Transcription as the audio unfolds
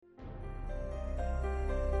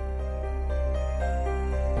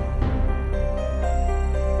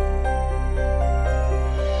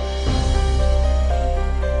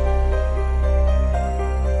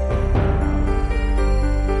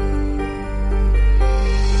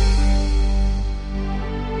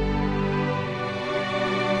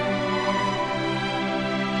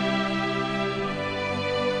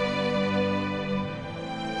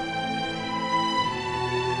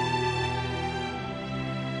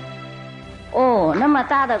哦，那么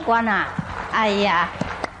大的官啊！哎呀，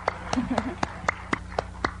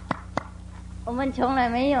我们从来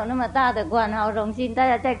没有那么大的官，好荣幸，大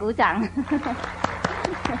家再鼓掌。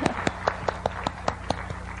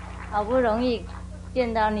好不容易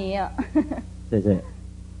见到你哦。谢谢。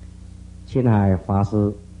青海法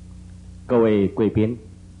师，各位贵宾，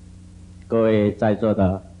各位在座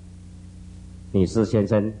的女士先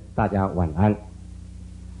生，大家晚安。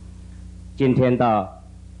今天的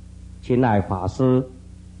青海法师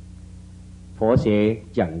佛学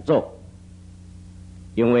讲座，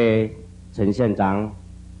因为陈县长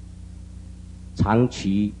长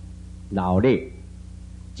期劳累，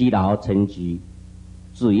积劳成疾，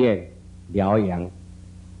自愿疗养，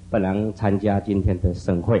不能参加今天的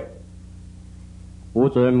盛会。吴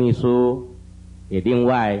主任秘书也另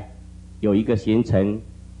外有一个行程，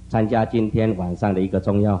参加今天晚上的一个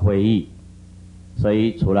重要会议，所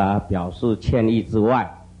以除了表示歉意之外，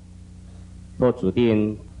都指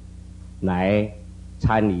定来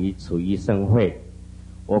参与此一盛会。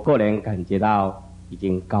我个人感觉到已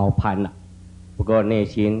经高攀了，不过内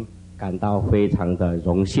心感到非常的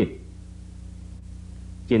荣幸。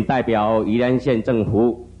仅代表宜兰县政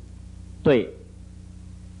府对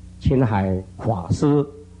青海法师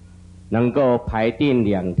能够排定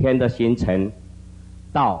2天的行程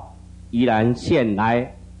到宜兰县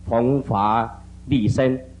来弘法利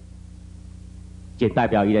生，仅代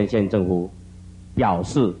表宜兰县政府表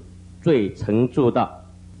示最诚挚的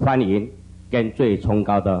欢迎跟最崇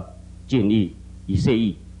高的敬意与谢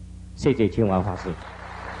意。谢谢清华法师。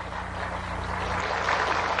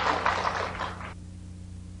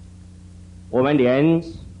我们莲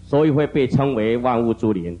所以会被称为万物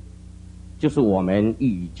之灵，就是我们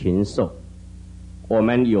欲以禽兽，我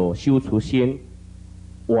们有修除心，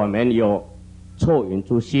我们有错云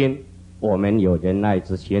之心，我们有仁爱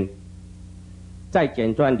之心。在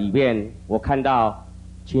简传里面，我看到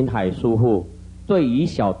青海师父对于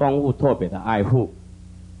小动物特别的爱护，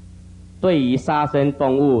对于杀生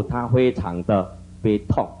动物他非常的悲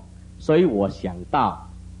痛，所以我想到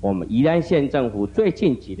我们宜兰县政府最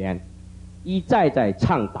近几年一再在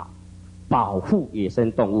倡导保护野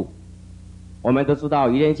生动物。我们都知道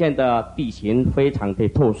宜兰县的地形非常的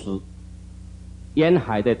特殊，沿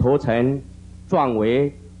海的头城、壮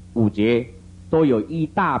围、五节都有一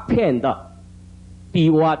大片的低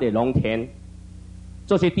洼的农田，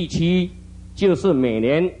这些地区就是每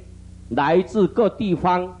年来自各地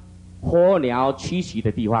方候鸟栖息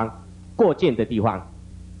的地方、过境的地方，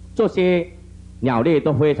这些鸟类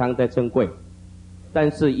都非常的珍贵，但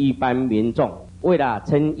是一般民众为了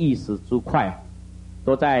趁一时之快，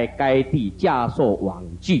都在该地架设网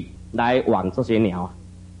具来网这些鸟，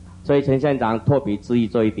所以陈县长特别注意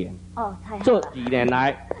这一点。哦，太好了。这几年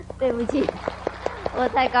来，对不起，我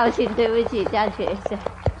太高兴，对不起，嘉学一下。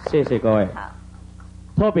谢谢各位。好。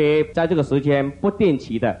特别在这个时间不定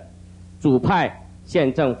期的主派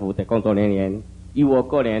县政府的工作人员，由我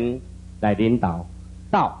个人来领导，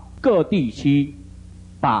到各地区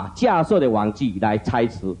把架设的网具来拆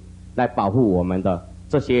除，来保护我们的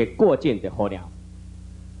这些过境的候鸟。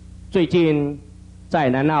最近在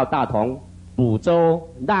南澳大同捕捉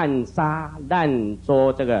滥杀滥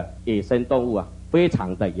捉这个野生动物非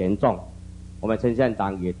常的严重。我们陈县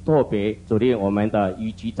长也特别指令我们的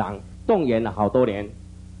余局长动员了好多年，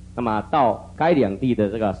那么到该两地的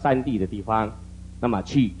这个山地的地方，那么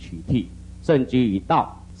去取缔，甚至于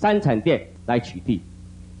到山产店来取缔。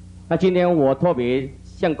那今天我特别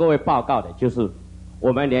向各位报告的就是，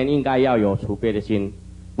我们人应该要有慈悲的心，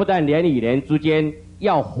不但人与人之间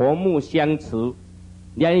要和睦相处，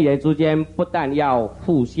人与人之间不但要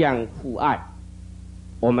互相互爱，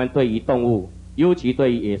我们对于动物，尤其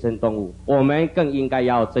对于野生动物，我们更应该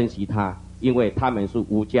要珍惜它，因为它们是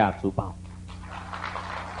无价之宝。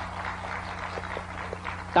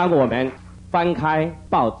当我们翻开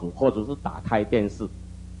报纸或者是打开电视，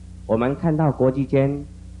我们看到国际间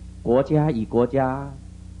国家与国家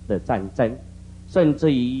的战争，甚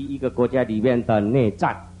至于一个国家里面的内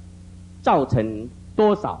战，造成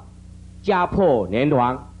多少家破人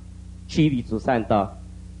亡、妻离子散的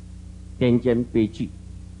人间悲剧。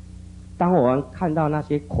当我们看到那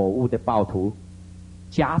些可恶的暴徒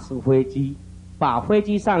驾驶飞机，把飞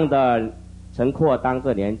机上的乘客当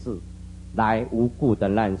作人质来无故的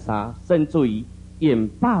滥杀，甚至于引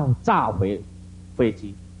爆炸毁飞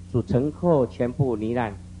机，使乘客全部罹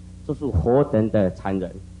难，这是何等的残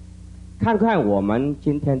忍。看看我们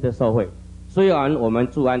今天的社会，虽然我们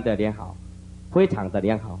治安的良好，非常的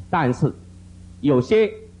良好，但是有些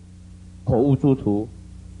可恶之徒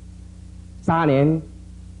杀人、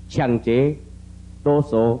抢劫、勒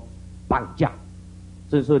索、绑架，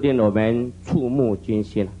这是令我们触目惊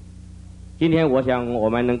心。今天我想我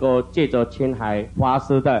们能够借着青海法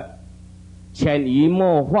师的潜移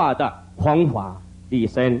默化的方法立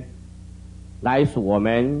身，来使我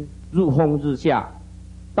们日风日下、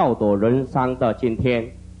道德人生的今天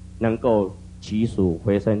能够起死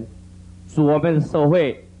回生，使我们的社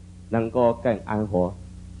会能够更安和，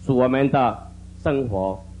使我们的生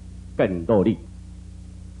活更乐利。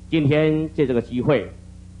今天借这个机会，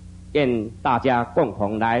愿大家共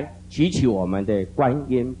同来祈求我们的观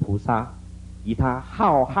音菩萨，以他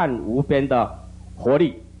浩瀚无边的活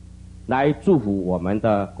力，来祝福我们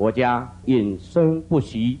的国家永生不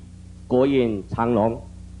息，国运长隆，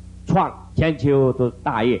创千秋之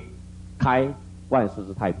大业，开万世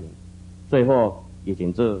之太平。最后也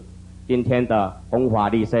请祝今天的弘法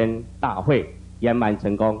利生大会圆满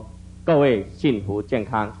成功，各位幸福健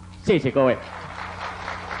康，谢谢各位。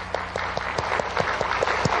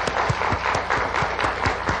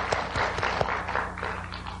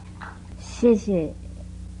谢谢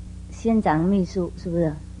县长秘书，是不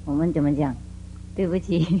是？我们怎么讲？对不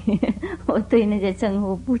起，我对那些称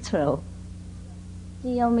呼不熟。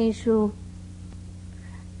既要秘书，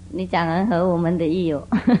你讲很合我们的意哦，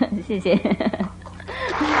谢谢。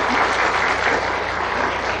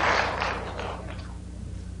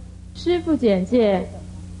师父简介。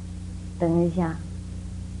等一下，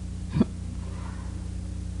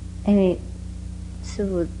因为师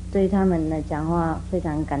父对他们的讲话非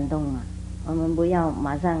常感动啊。我们不要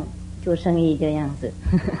马上做生意这样子，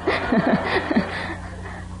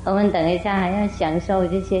我们等一下还要享受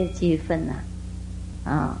这些气氛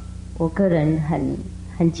啊！我个人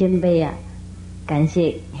很谦卑啊，感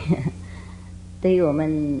谢对于我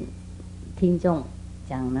们听众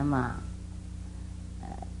讲那么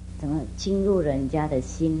怎么侵入人家的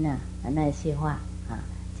心啊那些话啊，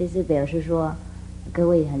这是表示说各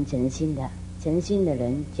位很诚心的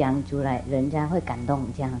人讲出来，人家会感动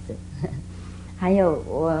这样子。还有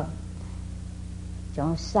我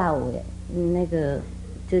从下午那个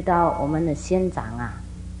知道我们的县长啊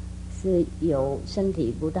是有身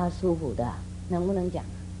体不大舒服的，能不能讲？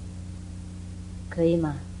可以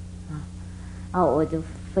吗？我就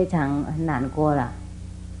非常很难过了。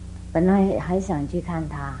本来还想去看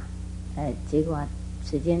他，结果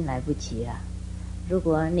时间来不及了。如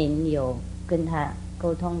果您有跟他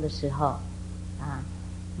沟通的时候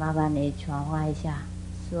麻烦你传话一下，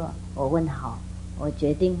说我问好，我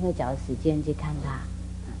决定会找时间去看他。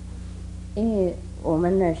因为我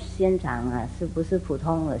们的县长是不是普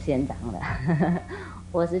通的县长了？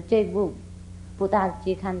我是最不大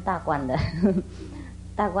去看大官的，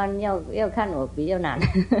大官要看我比较难。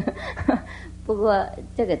不过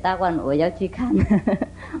这个大官我要去看，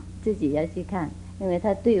自己要去看，因为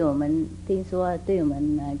他对我们听说对我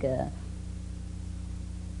们那个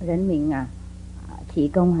人民提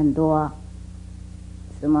供很多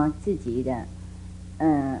什么自己的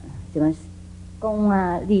什么功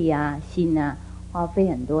力心花费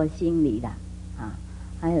很多心理的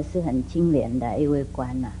还有是很清廉的一位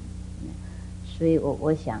官所以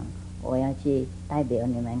我想我要去代表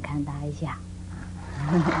你们看他一下。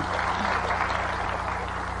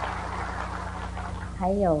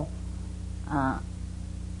还有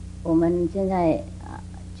我们现在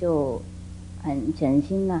就很诚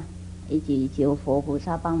心一起求佛菩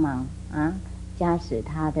萨帮忙加使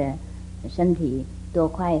他的身体多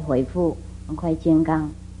快恢复，很快健康，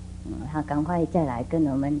他赶快再来跟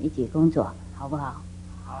我们一起工作，好不好？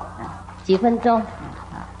好。几分钟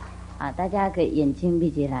大家可以眼睛闭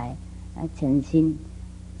起来，诚心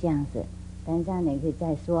这样子。等一下你可以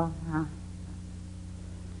再说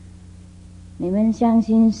你们相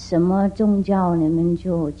信什么宗教，你们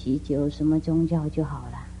就祈求什么宗教就好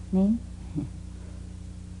了。你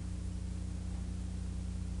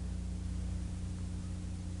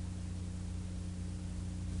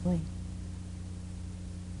喂，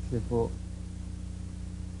师父，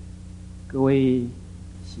各位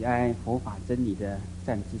喜爱佛法真理的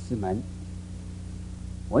善知识们，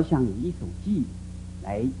我想以一首偈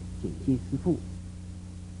来简介师父。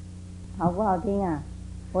好不好听啊？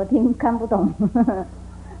我看不懂。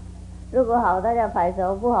如果好大家拍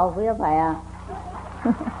手，不好不要拍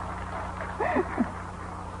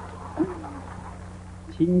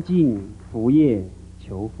清净福业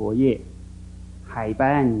求佛业，海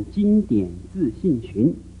般经典自信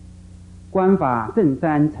寻，观法正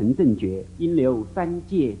山成正觉，因流三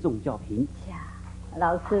界众教平。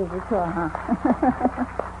老师不错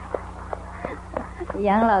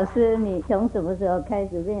杨老师，你从什么时候开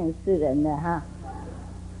始变成诗人的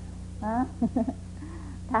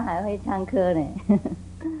他还会唱歌呢。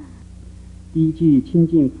第一句清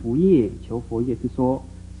净福业求佛业是说，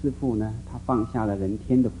师父呢他放下了人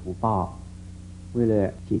天的福报，为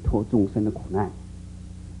了解脱众生的苦难。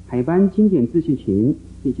海般经典自信群，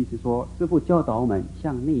意思是说，师父教导我们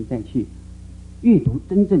向内在去阅读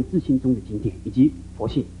真正自信中的经典以及佛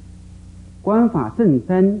性。观法圣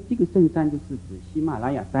山，这个圣山就是指喜马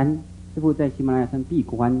拉雅山。师父在喜马拉雅山闭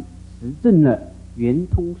关，实证了圆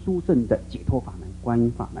通殊胜的解脱法门观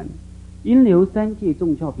音法门。音流三界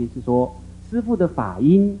众教评是说，师父的法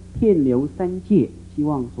音遍流三界，希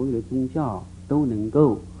望所有的宗教都能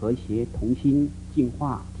够和谐同心，净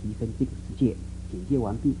化提升这个世界。简介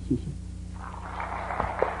完毕，谢谢。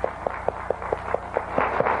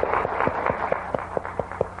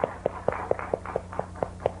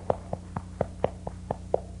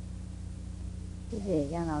谢谢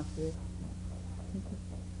杨老师。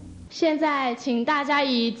现在请大家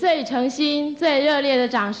以最诚心、最热烈的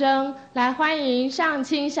掌声来欢迎上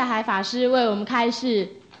清下海法师为我们开示。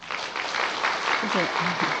谢谢。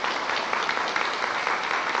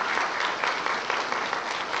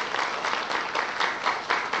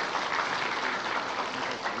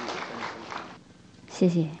谢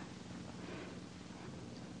谢。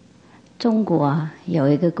中国有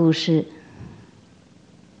一个故事，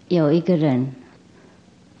有一个人，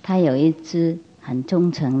他有一只很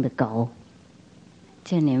忠诚的狗，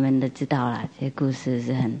这你们都知道了，这故事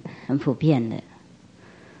是很普遍的。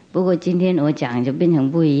不过今天我讲就变成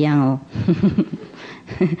不一样哦。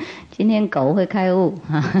今天狗会开悟。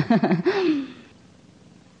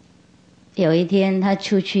有一天他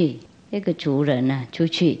出去，这个主人呢出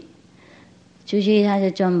去他就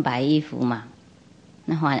穿白衣服嘛，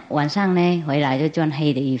那晚上呢回来就穿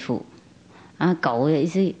黑的衣服，然后狗一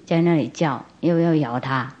直在那里叫，又要咬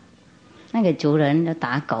他。那个主人就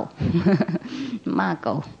打狗，骂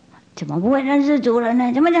狗，怎么不会认识主人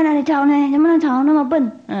呢？怎么在那里吵呢？怎么能吵那么笨？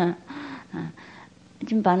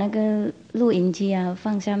就把那个录音机啊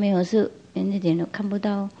放下面，可是连一点都看不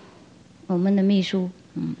到我们的秘书。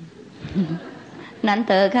难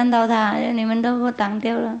得看到他，你们都给我挡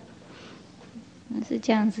掉了，是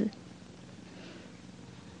这样子。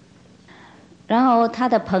然后他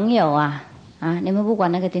的朋友啊，你们不管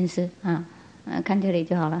那个电视啊。看这里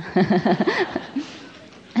就好了。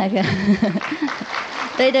那个，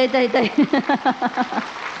对。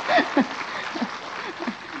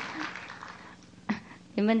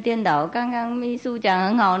你们颠倒，刚刚秘书讲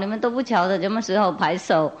很好，你们都不晓得什么时候拍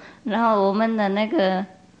手。然后我们的那个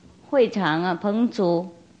会场啊，棚主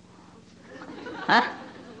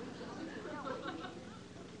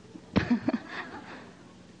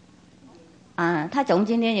他从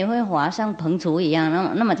今天也会滑像棚主一样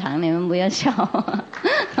那么长，你们不要笑。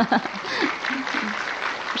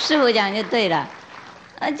师父讲就对了，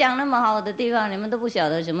讲那么好的地方，你们都不晓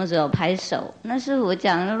得什么时候拍手。那师父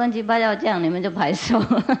讲乱七八糟讲，你们就拍手。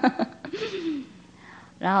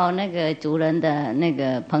然后那个主人的那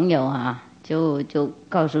个朋友啊，就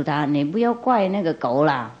告诉他，你不要怪那个狗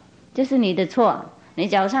啦，这是你的错。你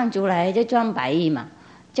早上出来就穿白衣嘛，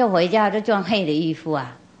就回家就穿黑的衣服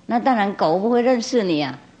啊。那当然狗不会认识你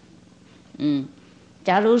啊。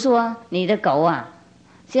假如说你的狗啊，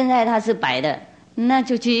现在它是白的，那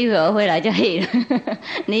就去一会儿回来就黑了。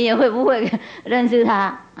你也会不会认识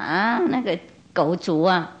它啊？那个狗主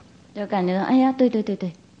啊，就感觉到哎呀，对，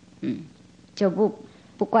就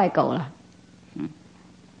不怪狗了。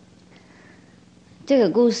这个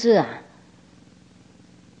故事啊，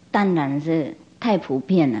当然是太普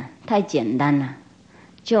遍了，太简单了，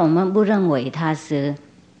就我们不认为它是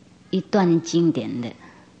一段经典的。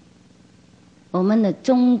我们的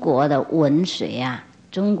中国的文学啊，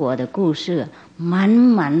中国的故事，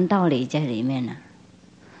满道理在里面呢，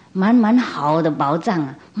满好的宝藏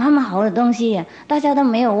啊，满好的东西啊，大家都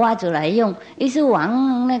没有挖出来用，一是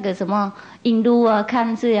往那个什么印度啊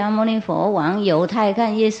看释迦牟尼佛，往犹太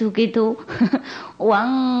看耶稣基督，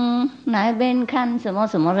往哪边看什么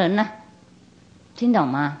什么人呢？听懂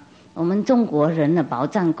吗？我们中国人的宝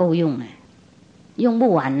藏够用了，用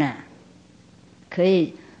不完了，可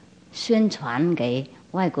以宣传给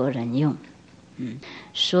外国人用。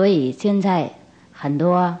所以现在很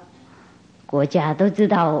多国家都知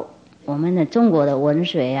道我们的中国的文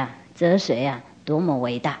学啊、哲学啊多么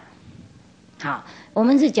伟大。好，我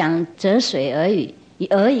们是讲哲学而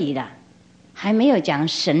已啦，还没有讲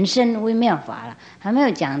神圣微妙法了，还没有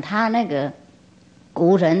讲他那个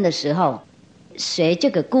古人的时候学这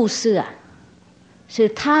个故事啊，是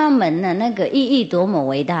他们的那个意义多么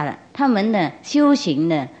伟大了，他们的修行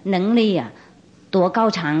的能力啊多高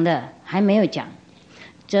长的，还没有讲。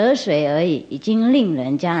哲学而已，已经令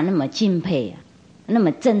人家那么敬佩啊，那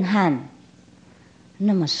么震撼，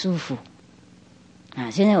那么舒服啊！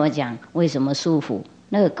现在我讲为什么舒服，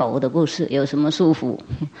那个狗的故事有什么舒服？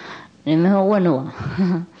你们会问我，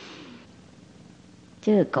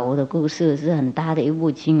这个狗的故事是很大的一部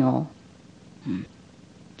经哦。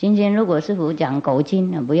今天如果师父讲狗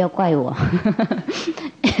经，不要怪我，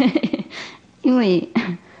因为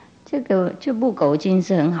这部狗经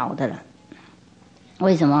是很好的了。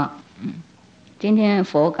为什么？今天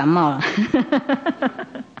佛感冒了，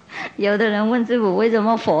有的人问师父为什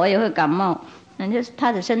么佛也会感冒？那就是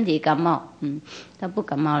他的身体感冒，他不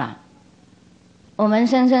感冒了。我们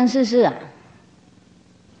生生世世啊，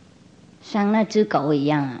像那只狗一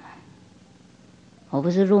样啊。我不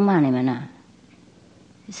是辱骂你们啊，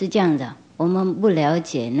是这样的，我们不了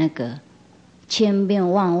解那个千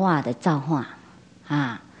变万化的造化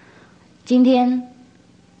啊。今天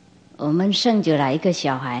我们生出来一个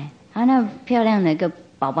小孩，那漂亮的一个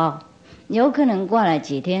宝宝，有可能过了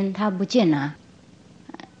几天他不见了，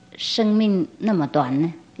生命那么短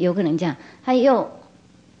呢，有可能这样，他又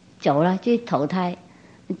走了去投胎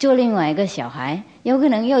做另外一个小孩，有可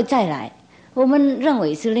能又再来，我们认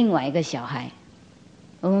为是另外一个小孩，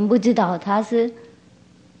我们不知道他是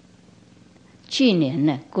去年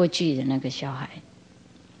的过去的那个小孩，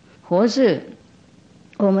或是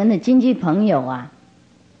我们的亲戚朋友啊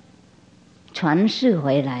传世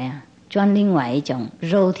回来啊，穿另外一种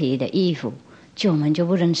肉体的衣服，我们就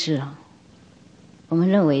不认识了。我们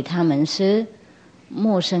认为他们是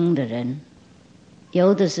陌生的人，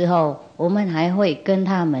有的时候我们还会跟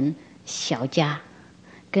他们小家，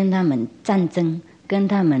跟他们战争，跟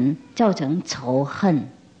他们造成仇恨、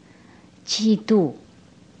嫉妒、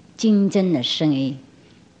竞争的声音。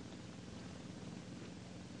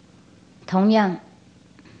同样，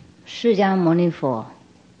释迦牟尼佛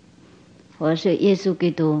或是耶稣基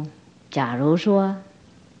督，假如说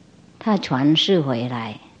他传世回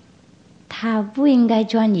来，他不应该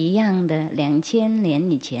穿一样的2000年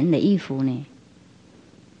以前的衣服呢？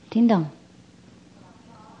听懂？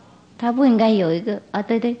他不应该有一个啊，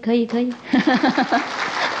对对，可以，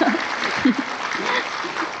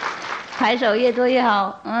拍手越多越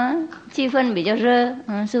好，气氛比较热，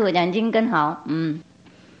师父讲经更好，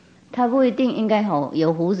他不一定应该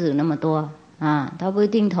有胡子那么多啊，他不一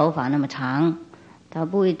定头发那么长，他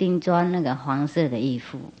不一定穿那个黄色的衣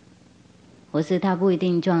服，或是他不一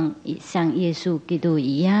定穿像耶稣基督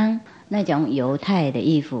一样那种犹太的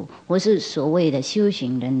衣服，或是所谓的修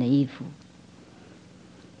行人的衣服。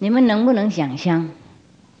你们能不能想象？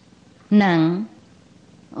能，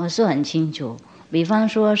我说很清楚。比方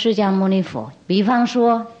说释迦牟尼佛，比方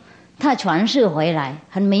说他传世回来，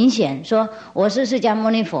很明显说我是释迦牟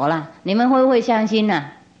尼佛了，你们会不会相信呢？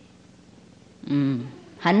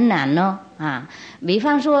很难哦啊。比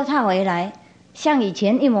方说他回来像以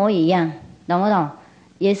前一模一样，懂不懂？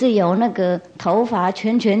也是有那个头发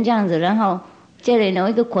圈圈这样子，然后这里有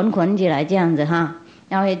一个捆起来这样子哈，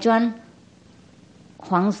然后也穿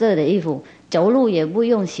黄色的衣服，走路也不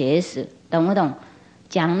用鞋子，懂不懂？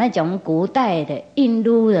讲那种古代的印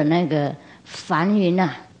度的那个梵语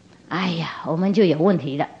啊，哎呀，我们就有问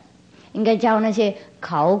题了，应该叫那些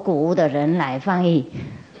考古的人来翻译。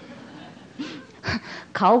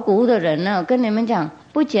考古的人呢，跟你们讲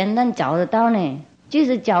不简单找得到呢，即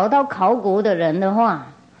使找到考古的人的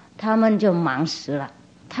话，他们就忙死了，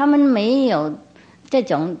他们没有这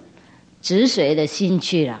种止水的兴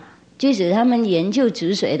趣了。即使他们研究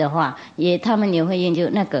止水的话，他们也会研究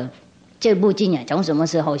那个这部经啊从什么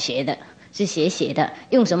时候写的，是谁写的，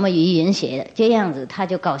用什么语言写的，这样子他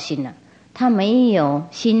就高兴了。他没有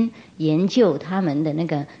心研究他们的那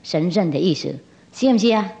个神圣的意思，是不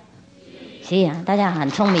是啊？是啊，大家很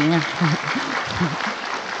聪明啊。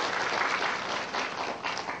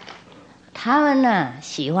他们呢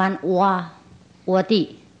喜欢挖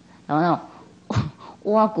地，然后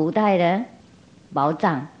挖古代的宝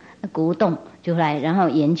藏。古董就来，然后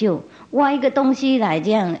研究挖一个东西来，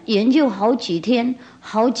这样研究好几天、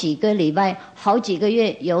好几个礼拜、好几个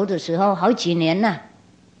月，有的时候好几年呐，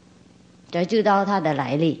才知道它的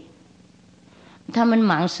来历。他们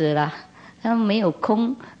忙死了，他们没有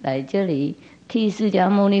空来这里替释迦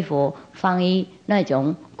牟尼佛翻译那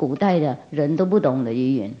种古代的人都不懂的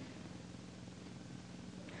语言。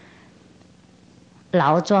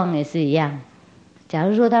老庄也是一样，假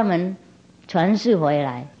如说他们传世回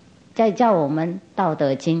来，再叫我们道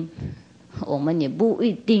德经，我们也不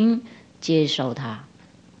一定接受它。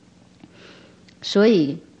所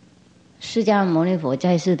以释迦牟尼佛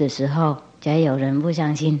在世的时候，才有人不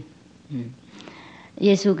相信。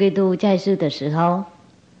耶稣基督在世的时候，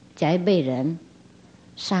才被人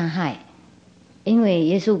伤害，因为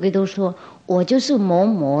耶稣基督说：“我就是某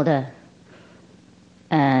某的，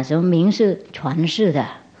什么名是传世的，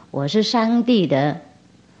我是上帝的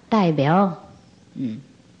代表。”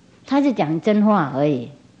他是讲真话而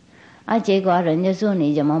已，结果人家说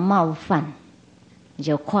你怎么冒犯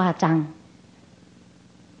就夸张。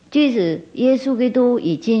即使耶稣基督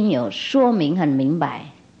已经有说明很明白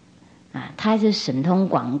啊，他是神通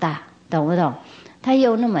广大，懂不懂？他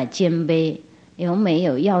又那么谦卑，又没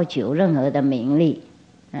有要求任何的名利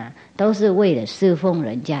啊，都是为了侍奉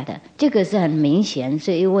人家的。这个是很明显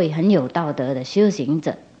是一位很有道德的修行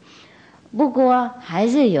者。不过还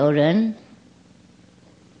是有人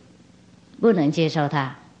不能接受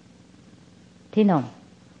他，听懂？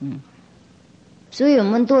所以我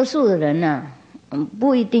们多数的人呢，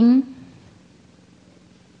不一定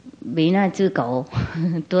比那只狗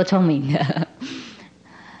多聪明的，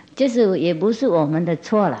就是也不是我们的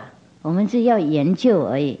错啦，我们是要研究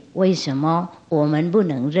而已。为什么我们不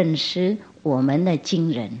能认识我们的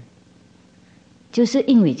经人？就是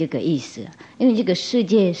因为这个意思，因为这个世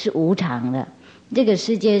界是无常的，这个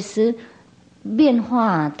世界是变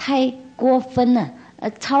化太过分了，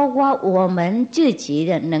超过我们自己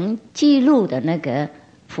的能记录的那个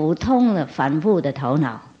普通的反复的头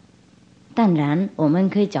脑。当然我们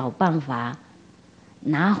可以找办法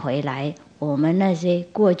拿回来我们那些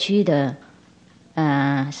过去的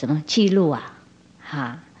什么记录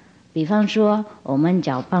啊，比方说我们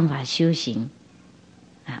找办法修行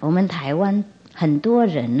啊，我们台湾很多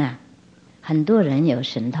人啊，很多人有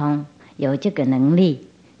神通，有这个能力，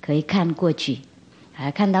可以看过去，还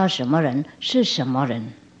看到什么人是什么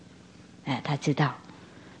人，他知道。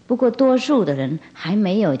不过多数的人还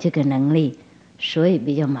没有这个能力，所以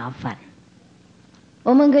比较麻烦。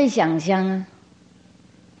我们可以想象啊，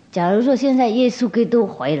假如说现在耶稣基督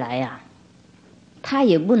回来啊，他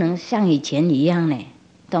也不能像以前一样呢，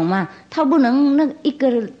懂吗？他不能那一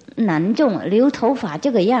个男众留头发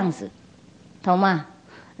这个样子，懂吗？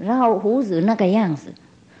然后胡子那个样子，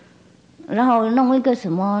然后弄一个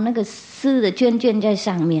什么那个丝的圈圈在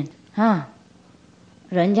上面啊，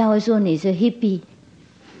人家会说你是 hippie，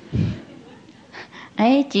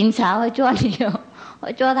 警察会抓你哦，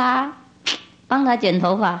会抓他，帮他剪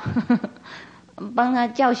头发，帮他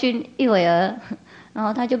教训一会儿，然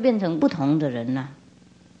后他就变成不同的人了。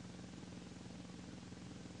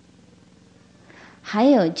还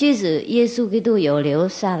有，即使耶稣基督有留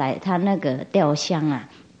下来他那个雕像啊，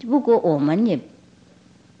不过我们也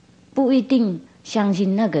不一定相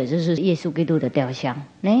信那个就是耶稣基督的雕像。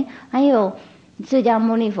还有释迦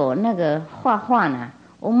牟尼佛那个画画呢，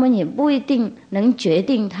我们也不一定能决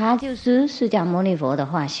定他就是释迦牟尼佛的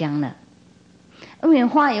画像了，因为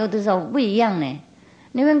画有的时候不一样呢。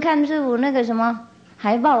你们看师父那个什么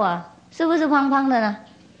海报啊，是不是胖胖的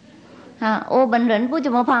呢？我本人不怎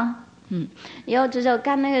么胖。有的时候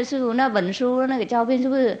看那个师父那本书那个照片，是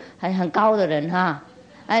不是很高的人哈？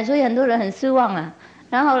所以很多人很失望啊。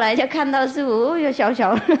然后后来就看到师父又小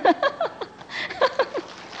小的，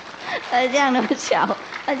他这样那么小，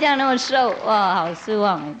他这样那么瘦，哇，好失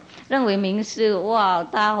望。认为名师哇，好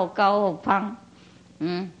大好高好胖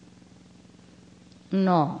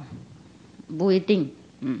，no， 不一定。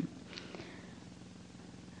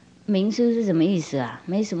名师是什么意思啊？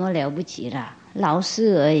没什么了不起啦，老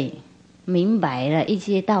师而已。明白了一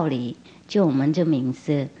些道理，就我们就名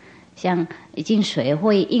师。像已经学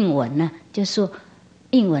会英文了，就说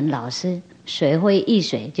英文老师；学会医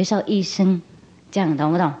学，就叫医生。这样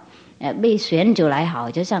懂不懂？被选举来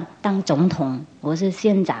好，就像当总统，我是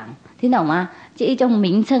县长，听懂吗？这一种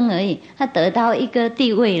名称而已，他得到一个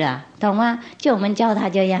地位了，懂吗？就我们叫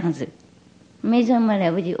他这样子，没什么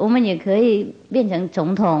了不起。我们也可以变成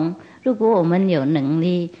总统，如果我们有能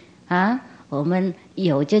力啊。我们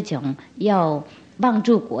有这种要帮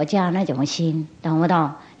助国家那种心，懂不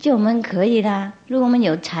懂？就我们可以啦。如果我们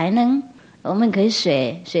有才能，我们可以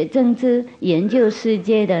学政治，研究世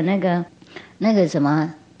界的那个什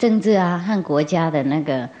么政治啊和国家的那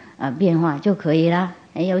个变化就可以啦。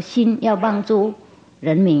有心要帮助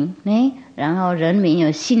人民，然后人民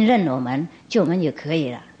有信任我们，就我们也可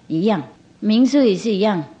以了，一样。名师也是一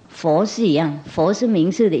样。佛是一样，佛是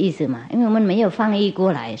名师的意思嘛，因为我们没有翻译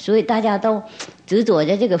过来，所以大家都执着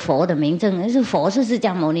在这个佛的名称，是佛是释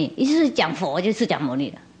迦牟尼，意思是讲佛就释迦牟尼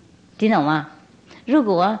了，听懂吗？如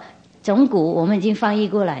果从古我们已经翻译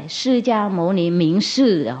过来释迦牟尼名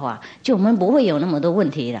师的话，就我们不会有那么多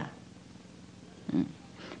问题了。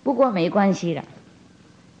不过没关系了，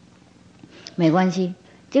没关系，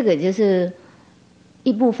这个就是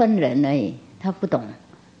一部分人而已，他不懂，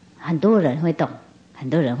很多人会懂。很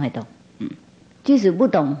多人会懂，即使不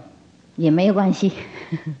懂也没有关系，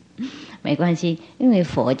没关系，因为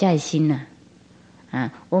佛在心呐，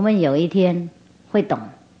我们有一天会懂，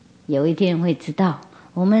有一天会知道，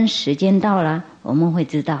我们时间到了，我们会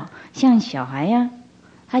知道。像小孩呀，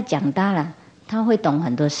他长大了，他会懂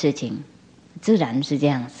很多事情，自然是这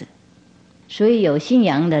样子。所以有信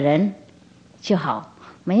仰的人就好，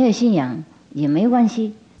没有信仰也没关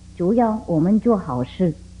系，主要我们做好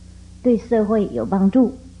事，对社会有帮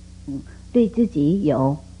助，对自己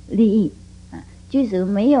有利益啊。即使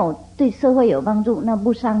没有对社会有帮助，那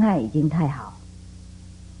不伤害已经太好。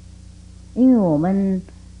因为我们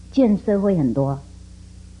见社会很多，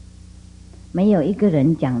没有一个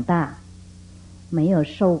人长大没有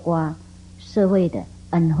受过社会的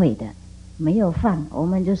恩惠的。没有饭我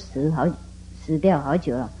们就死掉好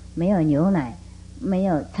久了，没有牛奶，没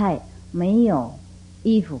有菜，没有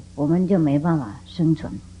衣服，我们就没办法生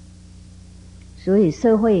存。所以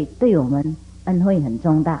社会对我们恩惠很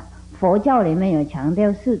重大。佛教里面有强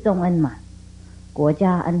调四重恩嘛，国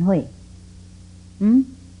家恩惠，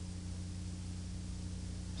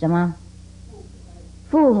什么？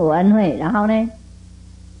父母恩惠，然后呢？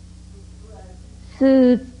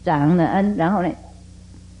师长的恩，然后呢？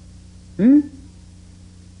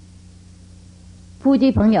夫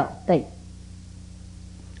妻朋友，对，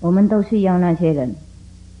我们都需要那些人，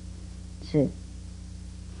是。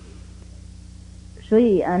所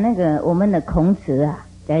以我们的孔子啊，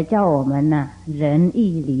在教我们仁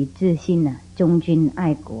义礼智信忠君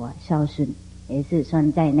爱国孝顺，也是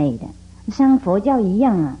算在内的。像佛教一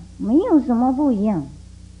样啊，没有什么不一样。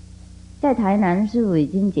在台南师父已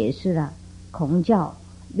经解释了，孔教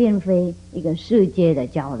并非一个世界的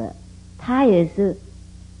教了，它也是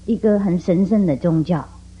一个很神圣的宗教，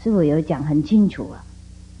师父有讲很清楚啊，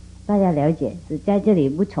大家了解，是在这里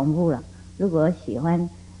不重复了。如果喜欢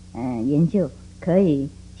研究，可以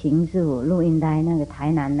请师父录音带，那个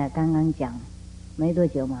台南的刚刚讲没多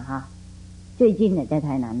久嘛哈，最近的在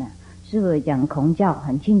台南的师父讲孔教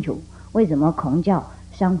很清楚，为什么孔教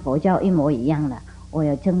像佛教一模一样的，我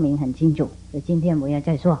有证明很清楚，所以今天不要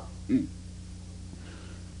再说。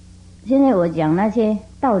现在我讲那些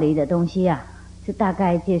道理的东西啊，是大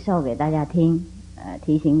概介绍给大家听，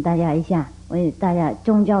提醒大家一下，因为大家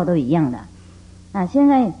宗教都一样的。那现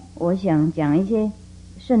在我想讲一些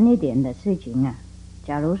深一点的事情啊。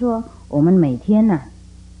假如说我们每天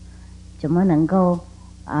怎么能够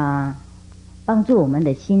帮助我们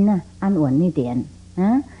的心安稳一点？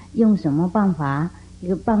用什么办法一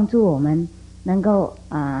个帮助我们能够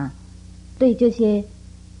对这些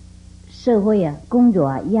社会工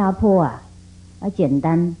作压迫简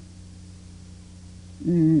单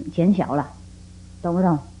减小了，懂不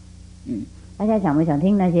懂？大家想不想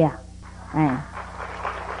听那些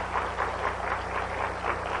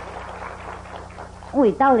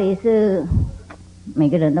道理是每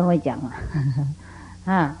个人都会讲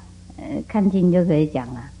看经就可以讲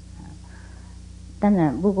了。当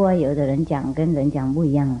然，不过有的人讲跟人讲不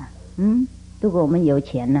一样了。如果我们有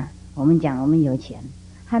钱我们讲我们有钱；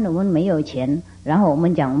和我们没有钱，然后我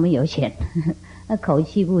们讲我们有钱，那口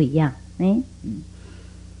气不一样。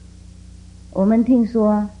我们听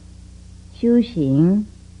说修行、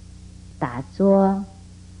打坐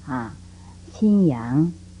信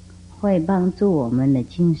仰会帮助我们的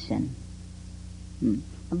精神。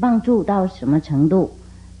帮助到什么程度？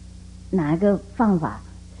哪个方法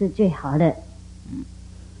是最好的？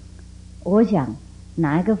我想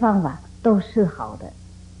哪一个方法都是好的，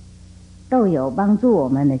都有帮助我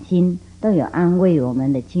们的心，都有安慰我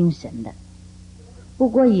们的精神的。不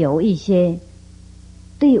过有一些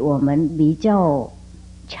对我们比较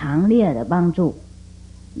强烈的帮助，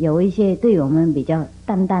有一些对我们比较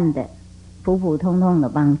淡淡的、普普通通的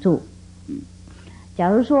帮助。假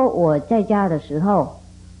如说我在家的时候，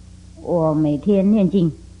我每天念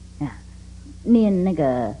经念那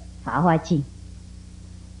个法华经，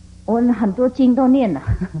我很多经都念了，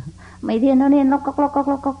每天都念，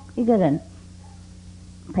一个人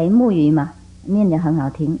陪木鱼嘛，念得很好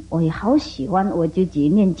听，我也好喜欢我自己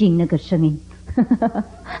念经那个声音。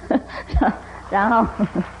然后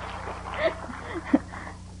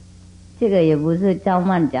这个也不是赵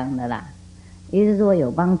曼讲的啦，也就是说有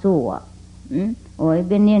帮助我。我一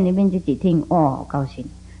边念一边自己听，好高兴。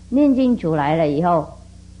念经出来了以后，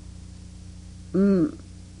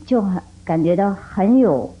就感觉到很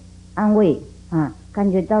有安慰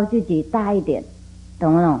感觉到自己大一点，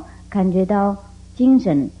懂不懂？感觉到精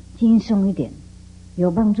神轻松一点，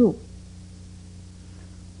有帮助。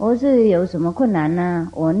我是有什么困难呢？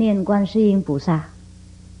我念观世音菩萨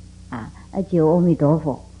求阿弥陀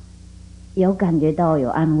佛，有感觉到有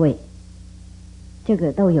安慰，这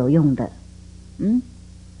个都有用的。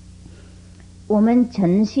我们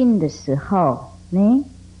诚信的时候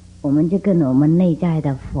我们就跟我们内在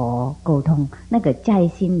的佛沟通，那个在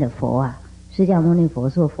心的佛释迦牟尼佛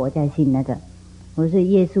说佛在心那个，或是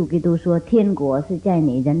耶稣基督说天国是在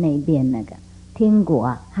你的那边那个，天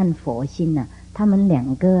国和佛心他们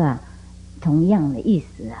两个同样的意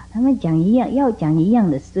思他们讲一样，要讲一样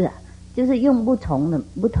的事就是用不同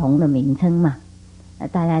的名称嘛。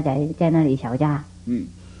大家在那里吵架。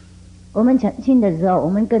我们诚信的时候，我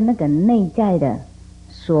们跟那个内在的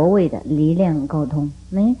所谓的力量沟通。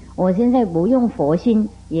我现在不用佛心，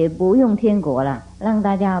也不用天国了，让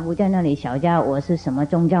大家不在那里吵架，我是什么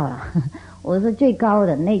宗教了？我是最高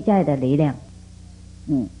的内在的力量。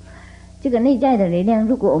这个内在的力量，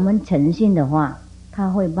如果我们诚信的话，它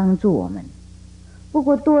会帮助我们。不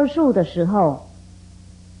过多数的时候，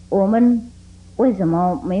我们为什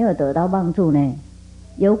么没有得到帮助呢？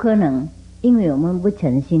有可能因为我们不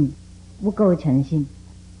诚信，不够诚信，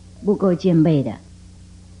不够谦卑的。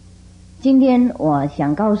今天我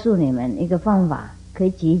想告诉你们一个方法，可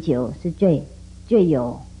以祈求是最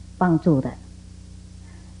有帮助的。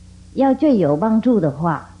要最有帮助的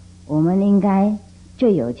话，我们应该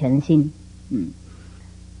最有诚信。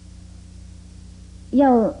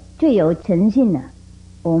要最有诚信呢，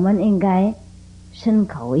我们应该身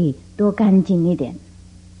口意多干净一点。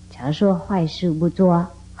假如说坏事不做，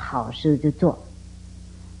好事就做，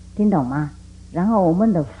听懂吗？然后我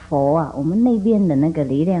们的佛啊，我们那边的那个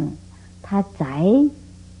力量，他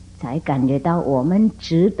才感觉到我们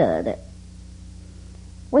值得的。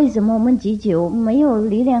为什么我们祈求没有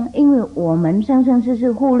力量？因为我们生生世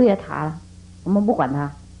世忽略他了，我们不管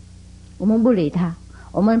他，我们不理他，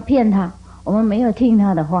我们骗他，我们没有听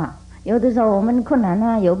他的话。有的时候我们困难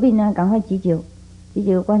啊，有病啊，赶快祈求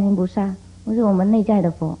观音菩萨，或是我们内在的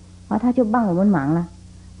佛啊，他就帮我们忙了。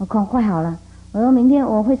我看快好了，我说明天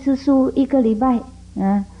我会吃素1个礼拜，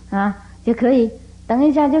就可以。等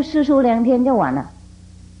一下就吃素2天就完了。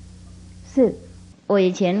是我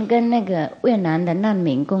以前跟那个越南的难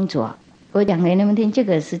民工作，我讲给你们听，这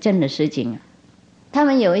个是真的事情。他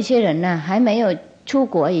们有一些人呢，还没有出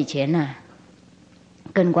国以前呢，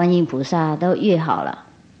跟观音菩萨都约好了，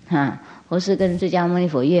或是跟释迦牟尼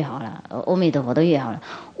佛约好了，阿弥陀佛都约好了。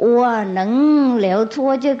我能了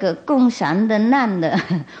脱这个共产的难的，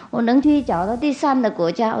我能去找到第3的国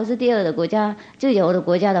家或是第2的国家，自由的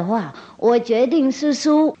国家的话，我决定吃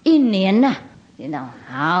素1年了。听到吗？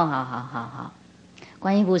好，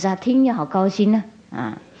观音菩萨听也好高兴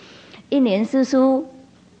啊！1年吃素，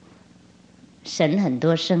省很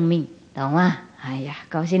多生命，懂吗？哎呀，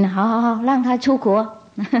高兴了，好，让他出国，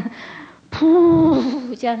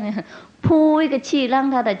噗，这样扑一个气，让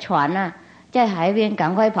他的船啊，在海边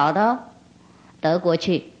赶快跑到德国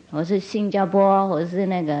去，或是新加坡，或是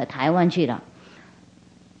那个台湾去了。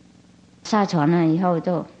下船了以后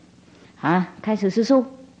就开始吃素，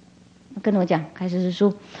跟我讲开始吃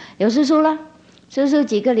素，有吃素了，吃素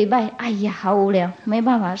几个礼拜，哎呀，好无聊，没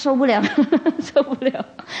办法，受不了，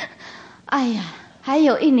哎呀，还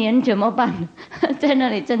有1年怎么办？在那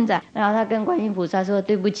里挣扎，然后他跟观音菩萨说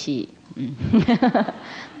对不起，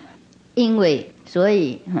因为所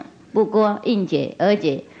以不过应解而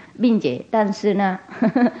解并解，但是呢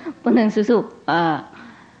不能吃素啊。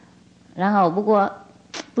然后不过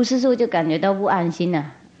不吃素就感觉到不安心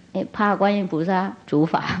了，怕观音菩萨处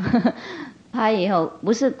罚，怕以后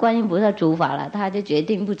不是观音菩萨处罚了，他就决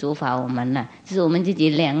定不处罚我们了，是我们自己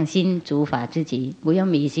良心处罚自己，不用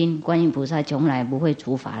迷信，观音菩萨从来不会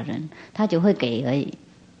处罚人，他就会给而已。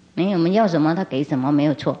我们要什么他给什么没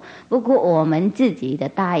有错，不过我们自己的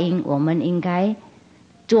答应我们应该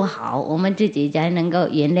做好，我们自己才能够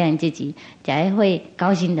原谅自己，才会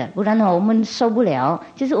高兴的，不然的话我们受不了，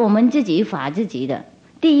就是我们自己罚自己的，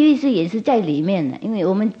地狱是也是在里面的，因为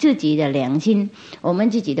我们自己的良心，我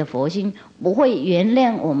们自己的佛心不会原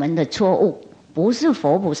谅我们的错误，不是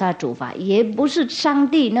佛菩萨处罚，也不是上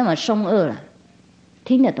帝那么凶恶了，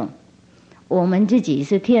听得懂？我们自己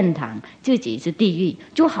是天堂，自己是地狱，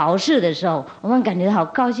做好事的时候我们感觉好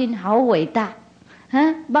高兴，好伟大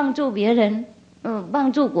帮助别人，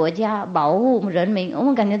帮助国家，保护人民，我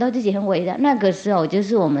们感觉到自己很伟大，那个时候就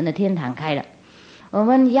是我们的天堂开了。我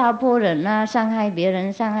们压迫人啊，伤害别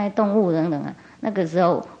人，伤害动物等等啊，那个时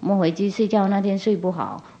候我们回去睡觉那天睡不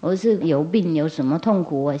好，或是有病有什么痛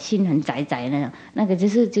苦啊，心很窄那个就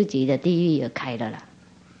是自己的地狱也开了啦。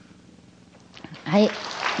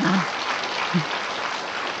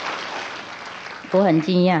我很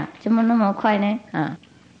惊讶，怎么那么快呢？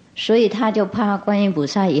所以他就怕观音菩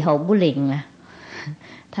萨以后不灵了，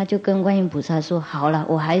他就跟观音菩萨说：“好了，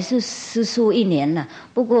我还是吃素1年了，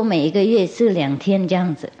不过每一个月吃2天这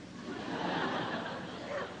样子。”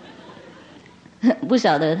不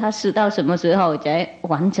晓得他吃到什么时候才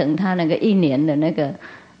完成他那个1年的那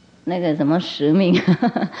个什么使命，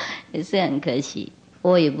也是很可惜。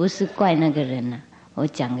我也不是怪那个人我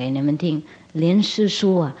讲给你们听，连吃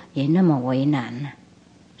素也那么为难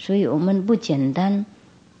所以我们不简单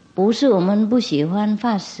不是我们不喜欢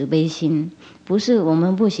发慈悲心，不是我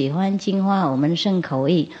们不喜欢净化我们身口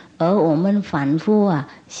意，而我们反复啊，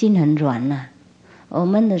心很软啊，我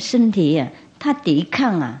们的身体啊，它抵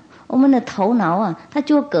抗啊，我们的头脑啊，它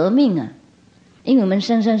就革命啊，因为我们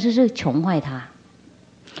生生世世穷坏它，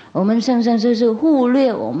我们生生世世忽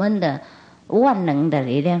略我们的万能的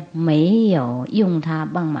力量，没有用它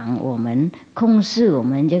帮忙我们控制我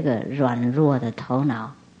们这个软弱的头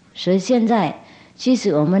脑，所以现在即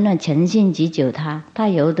使我们的诚信祈求它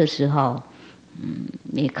有的时候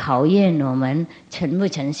也考验我们诚不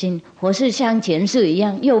诚心，或是像前世一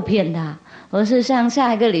样又骗他，或是像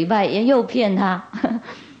下一个礼拜也又骗他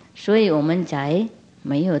所以我们才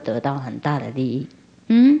没有得到很大的利益。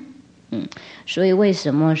所以为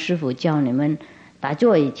什么师父叫你们打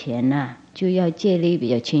坐以前呢，就要戒律比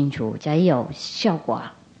较清楚，才有效果。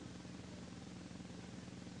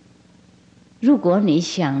如果你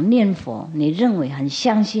想念佛，你认为很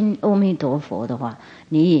相信阿弥陀佛的话，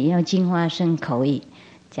你也要净化身口意，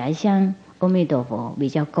才向阿弥陀佛比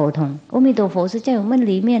较沟通。阿弥陀佛是在我们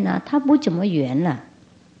里面啊，他不怎么远了。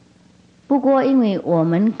不过因为我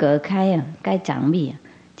们隔开啊，盖障壁啊。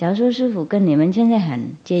假如说师父跟你们现在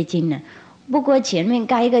很接近了，不过前面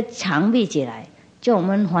盖一个墙壁起来，就我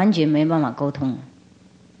们完全没办法沟通。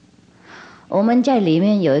我们在里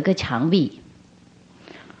面有一个墙壁，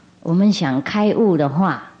我们想开悟的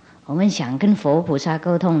话，我们想跟佛菩萨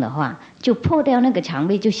沟通的话，就破掉那个墙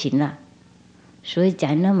壁就行了，所以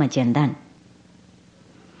才那么简单。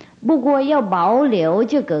不过要保留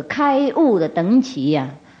这个开悟的等级啊，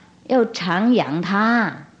要常养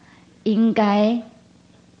它，应该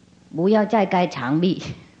不要再盖墙壁，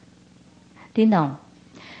听懂？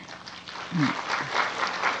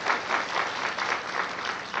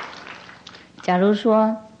假如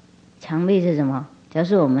说墙壁是什么？假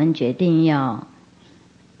如我们决定要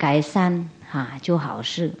改善就好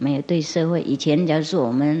事，没有对社会。以前假如说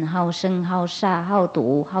我们好生好杀好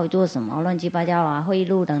赌好做什么乱七八糟啊，贿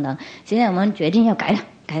赂等等，现在我们决定要改了，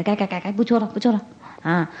改，不错了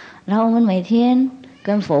然后我们每天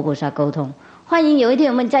跟佛菩萨沟通，欢迎有一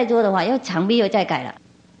天我们在做的话，要墙壁又再改了，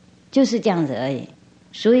就是这样子而已。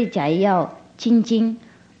所以才要精进，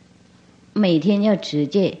每天要直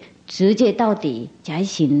接到底才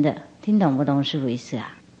行的，听懂不懂师父意思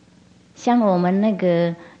啊？像我们那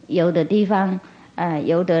个有的地方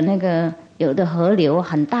有的河流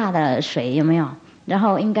很大的水有没有？然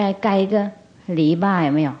后应该盖一个篱笆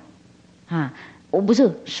有没有？我不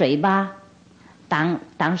是水坝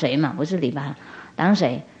挡水嘛，不是篱笆挡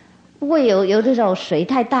水。不过有的时候水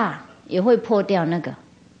太大也会破掉那个，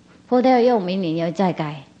破掉又明年要再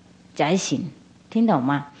盖才行，听懂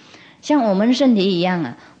吗？像我们身体一样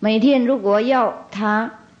啊，每天如果要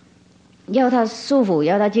它舒服，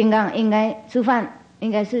要它健康，应该吃饭，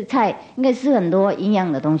应该是菜，应该是很多营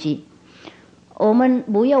养的东西。我们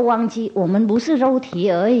不要忘记，我们不是肉体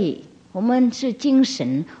而已，我们是精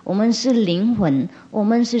神，我们是灵魂，我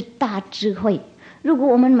们是大智慧。如果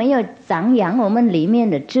我们没有长养我们里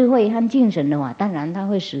面的智慧和精神的话，当然它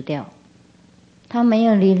会死掉，它没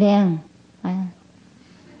有力量。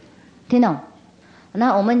听懂？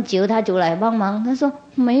那我们求他出来帮忙，他说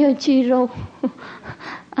没有肌肉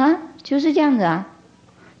就是这样子啊。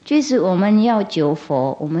即使我们要求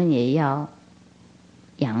佛，我们也要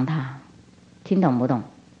养他，听懂不懂？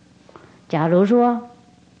假如说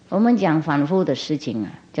我们讲反复的事情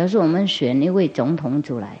假如说我们选一位总统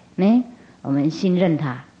出来我们信任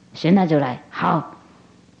他，选他出来，好，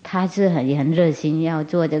他是很热心要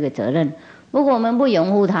做这个责任。不过我们不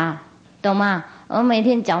拥护他，懂吗？我们每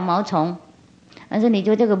天找毛虫，但是你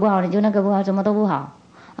就这个不好，你就那个不好，什么都不好，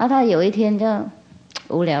他有一天就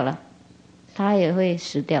无聊了，他也会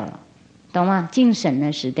死掉了，懂吗？精神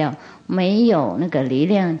的死掉，没有那个力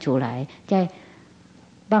量出来在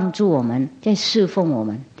帮助我们，在侍奉我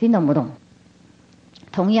们，听懂不懂？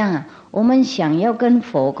同样我们想要跟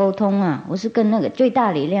佛沟通我是跟那个最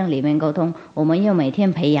大力量里面沟通，我们要每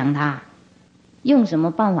天培养它。用什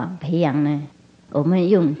么办法培养呢？我们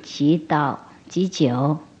用祈祷祈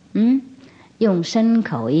求用身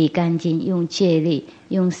口意干净，用戒律，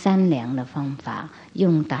用善良的方法，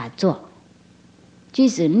用打坐。即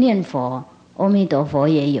使念佛阿弥陀佛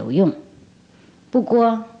也有用，不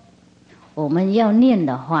过我们要念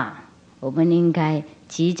的话，我们应该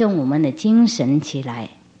集中我们的精神起来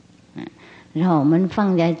然后我们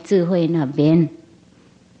放在智慧那边，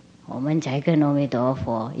我们才跟阿弥陀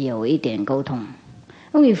佛有一点沟通。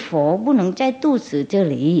因为佛不能在肚子这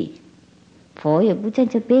里，佛也不在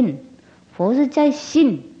这边，佛是在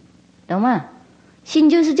心，懂吗？心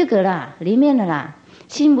就是这个啦，里面的啦。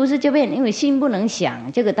心不是这边，因为心不能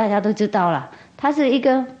想，这个大家都知道了。它是一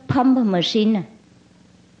个 pump machine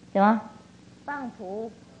什么？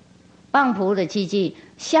棒蒲的契机，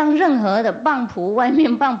像任何的棒蒲外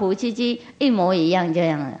面棒蒲契机一模一样这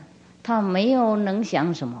样的，他没有能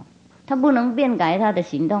想什么，他不能变改他的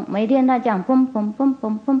行动，每天他讲嘣嘣嘣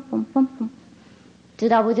嘣嘣嘣嘣嘣，知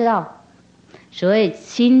道不知道？所以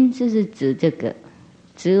心就是指这个，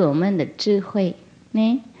指我们的智慧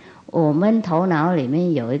呢。我们头脑里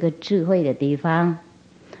面有一个智慧的地方，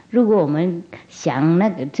如果我们想那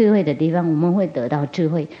个智慧的地方，我们会得到智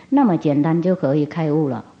慧，那么简单就可以开悟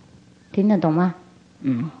了。听得懂吗？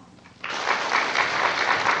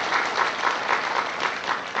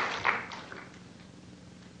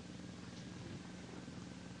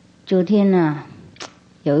昨天呢，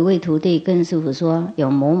有一位徒弟跟师父说，有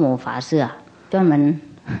某某法师啊，专门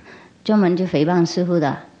去诽谤师父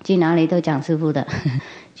的，去哪里都讲师父的，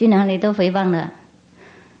去哪里都诽谤的。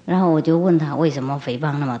然后我就问他，为什么诽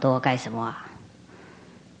谤那么多，干什么啊？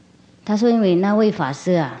他说，因为那位法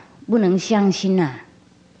师啊，不能相信啊，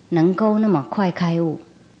能够那么快开悟。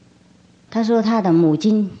他说他的母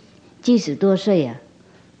亲70多岁啊，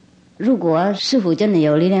如果师父真的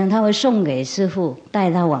有力量，他会送给师父带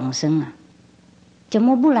他往生啊，怎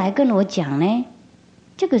么不来跟我讲呢？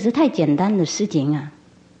这个是太简单的事情啊，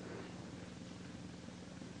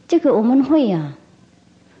这个我们会啊，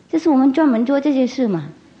这是我们专门做这些事嘛。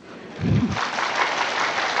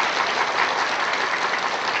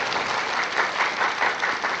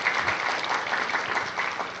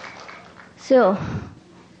所以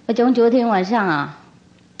我从昨天晚上啊，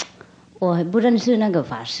我还不认识那个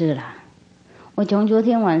法师啦。我从昨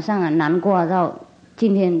天晚上啊难过到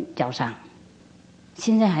今天早上，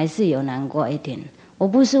现在还是有难过一点。我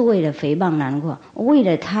不是为了诽谤难过，我为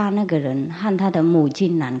了他那个人和他的母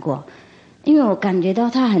亲难过，因为我感觉到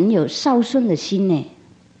他很有孝顺的心呢，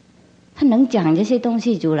他能讲这些东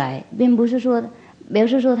西出来，并不是说表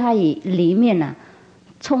示说他里面啊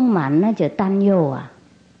充满那些担忧啊，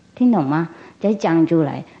听懂吗？再讲出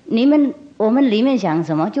来，我们里面想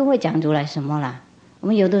什么就会讲出来什么啦。我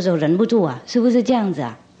们有的时候忍不住啊，是不是这样子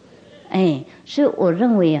啊？所以我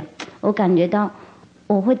认为啊，我感觉到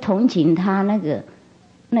我会同情他那个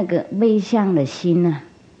悲伤的心啊，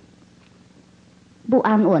不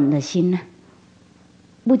安稳的心啊，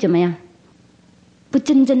不怎么样，不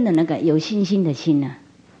真正的那个有信心的心啊，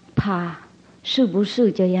怕是不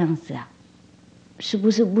是这样子啊？是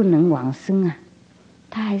不是不能往生啊？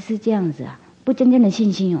他还是这样子啊，不真正的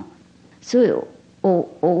信心哦。所以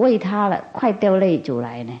我为他了，快掉泪出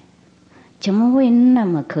来呢。怎么会那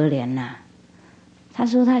么可怜呢？他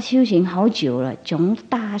说他修行好久了，从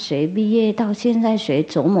大学毕业到现在学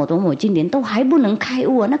多么经典，都还不能开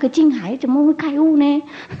悟啊！那个净海怎么会开悟呢？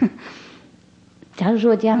假如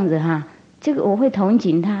说这样子哈，这个我会同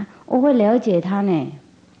情他，我会了解他呢。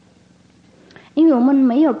因为我们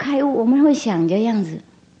没有开悟，我们会想这样子。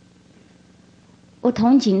我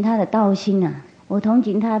同情他的道心啊，我同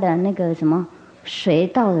情他的那个什么学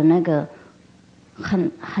道的那个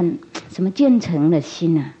很什么虔诚的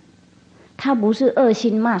心啊。他不是恶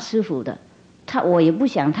心骂师父的，我也不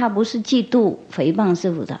想他不是嫉妒诽谤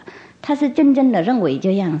师父的，他是真正的认为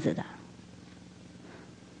这样子的。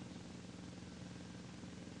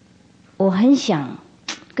我很想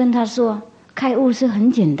跟他说，开悟是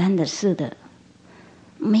很简单的事的，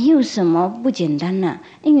没有什么不简单的，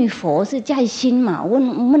因为佛是在心嘛，我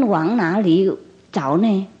们往哪里找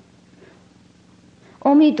呢？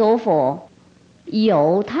阿弥陀佛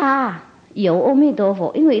有他，有阿弥陀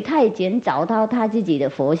佛，因为他已经找到他自己的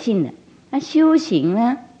佛性了，他修行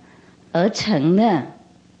呢而成的，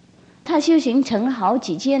他修行成了好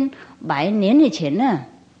几千百年以前呢。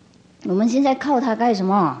我们现在靠他干什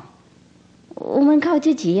么？我们靠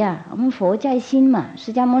自己呀，我们佛在心嘛。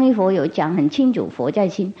释迦牟尼佛有讲很清楚，佛在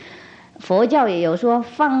心。佛教也有说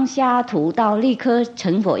放下屠刀立刻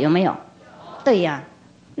成佛，有没有？对呀，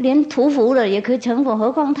连屠夫了也可以成佛，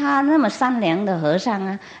何况他那么善良的和尚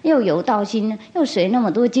啊，又有道心，又学那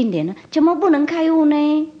么多经典呢，怎么不能开悟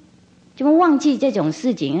呢？怎么忘记这种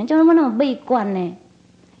事情？怎么那么悲观呢？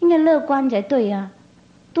应该乐观才对呀。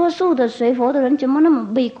多数的学佛的人怎么那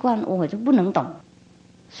么悲观？我就不能懂。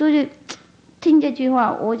所以听这句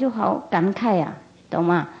话我就好感慨呀，懂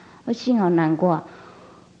吗？我心好难过，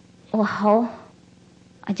我好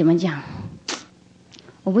怎么讲？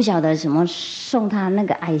我不晓得什么送他那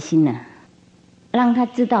个爱心呢，让他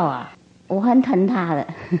知道啊，我很疼他的。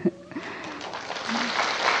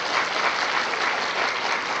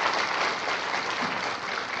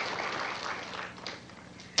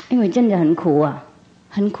因为真的很苦啊，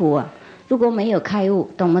很苦啊！如果没有开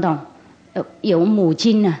悟，懂不懂？有母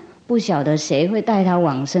亲啊，不晓得谁会带他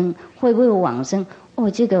往生，会不会往生？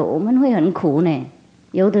这个我们会很苦呢。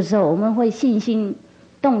有的时候我们会信心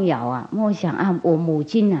动摇啊，莫想啊，我母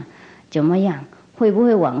亲啊怎么样，会不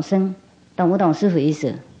会往生，懂不懂师父意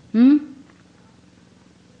思？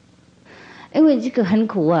因为这个很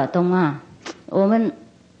苦啊，懂吗？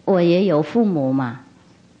我也有父母嘛，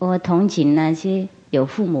我同情那些有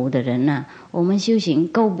父母的人啊，我们修行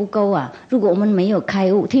够不够啊？如果我们没有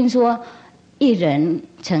开悟，听说一人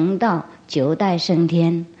成道9代升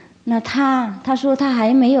天，那他说他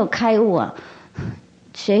还没有开悟啊，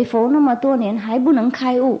学佛那么多年还不能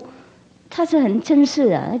开悟，他是很真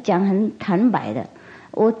实啊，他讲很坦白的，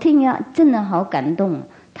我听啊真的好感动。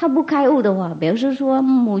他不开悟的话，表示说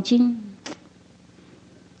母亲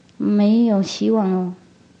没有希望哦。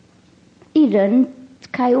一人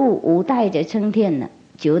开悟5代就升天了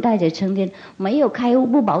，9代就升天，没有开悟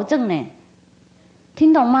不保证呢，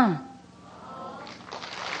听懂吗？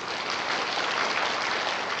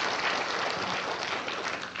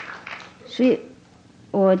所以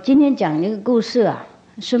我今天讲这个故事啊，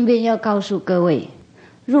顺便要告诉各位，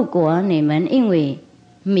如果你们因为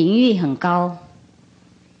名誉很高，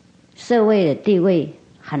社会的地位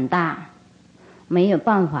很大，没有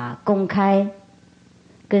办法公开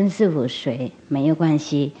跟师父学，没有关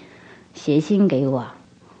系，写信给我，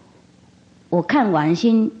我看完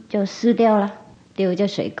信就撕掉了，丢在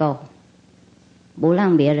水沟，不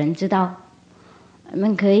让别人知道。你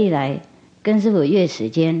们可以来跟师父约时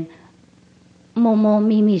间，默默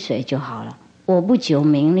秘密学就好了。我不求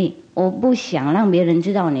名利，我不想让别人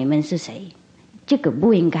知道你们是谁，这个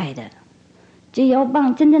不应该的。只要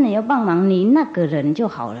真正的要帮忙你那个人就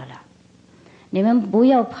好了啦。你们不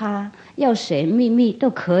要怕，要学秘密都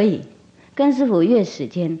可以，跟师父约时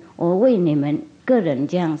间，我为你们个人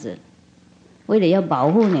这样子，为了要保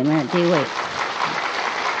护你们的地位。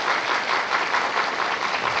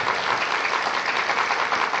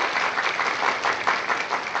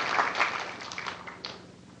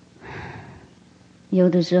有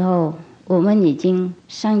的时候我们已经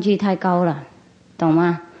上去太高了，懂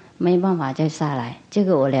吗？没办法再下来，这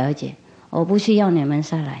个我了解，我不需要你们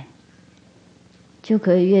下来，就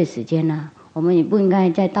可以约时间啊。我们也不应该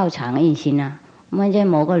在道场印心啊，我们在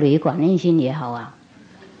某个旅馆印心也好啊，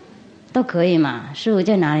都可以嘛。师父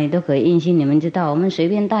在哪里都可以印心，你们知道，我们随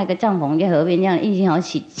便带个帐篷在河边这样印心好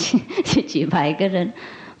几百个人，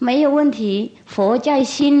没有问题。佛在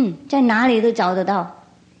心，在哪里都找得到。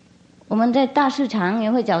我们在大市场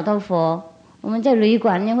也会找到佛，我们在旅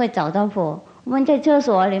馆也会找到佛，我们在厕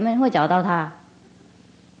所里面会找到他。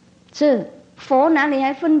是佛哪里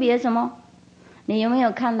还分别什么？你有没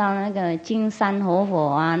有看到那个金山活佛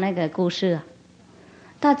啊那个故事啊？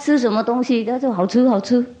他吃什么东西他就好吃好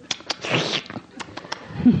吃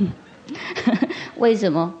为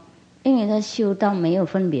什么？因为他修到没有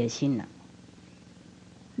分别心了。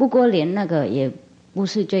不过连那个也不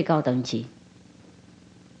是最高等级，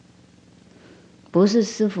不是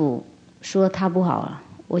师父说他不好了，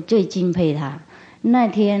我最敬佩他。那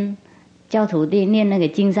天教徒弟念那个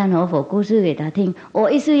金山活佛故事给他听，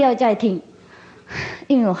我一直要再听，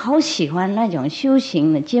因为我好喜欢那种修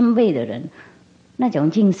行的兼备的人，那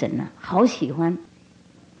种精神啊，好喜欢。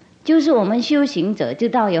就是我们修行者知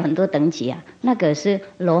道有很多等级啊，那个是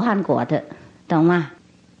罗汉果的，懂吗？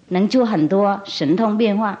能做很多神通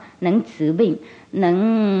变化，能治病，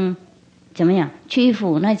能怎么样驱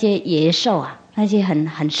服那些野兽啊，那些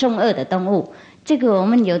很凶恶的动物。这个我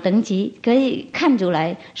们有等级可以看出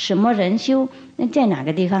来什么人修在哪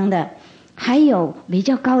个地方的，还有比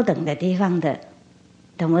较高等的地方的，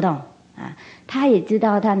懂不懂啊？他也知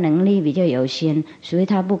道他能力比较有限，所以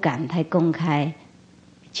他不敢太公开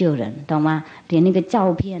救人，懂吗？连那个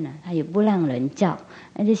照片呢，他也不让人照，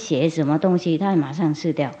而且写什么东西他也马上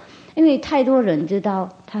撕掉，因为太多人知道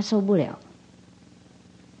他受不了。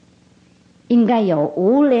应该有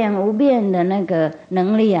无量无边的那个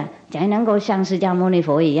能力啊，才能够像释迦牟尼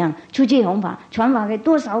佛一样出去弘法，传法给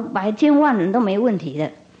多少百千万人都没问题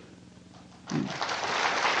的。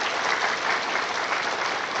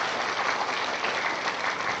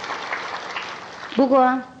不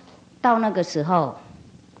过到那个时候，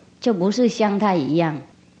就不是像他一样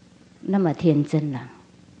那么天真了，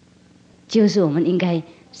就是我们应该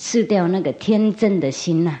释掉那个天真的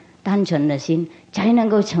心啊，单纯的心，才能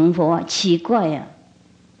够成佛啊！奇怪啊！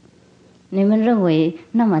你们认为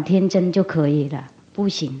那么天真就可以了？不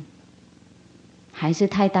行，还是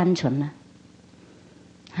太单纯了，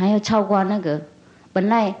还要超过那个。本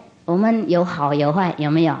来我们有好有坏，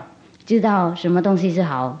有没有？知道什么东西是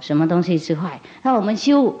好，什么东西是坏。那我们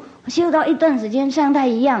修到一段时间，像他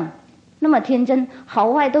一样那么天真，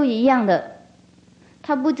好坏都一样的。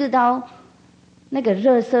他不知道那个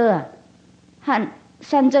热色啊和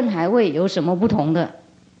山珍海味有什么不同的，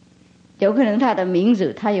有可能他的名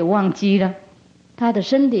字他也忘记了，他的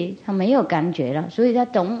身体他没有感觉了，所以他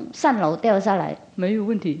从3楼掉下来没有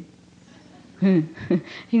问题。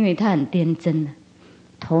因为他很天真的，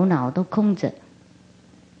头脑都空着，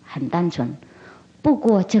很单纯。不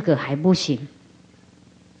过这个还不行。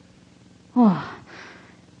哇！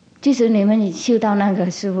即使你们修到那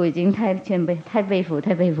个，师父已经太谦卑、太佩服、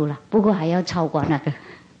太佩服了。不过还要超过那个，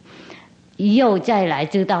以后再来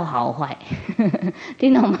知道好坏，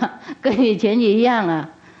听懂吗？跟以前一样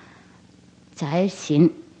啊，才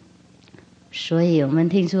行。所以我们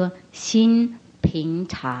听说心平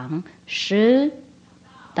常是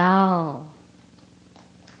道。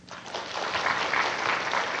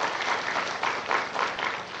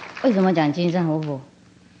为什么讲金山活佛？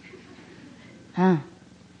啊？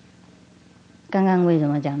刚刚为什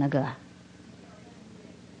么讲那个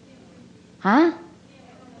啊？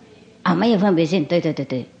没有分别心，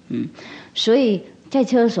对，所以在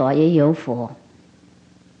厕所也有佛。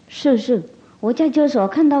是，我在厕所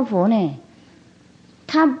看到佛呢，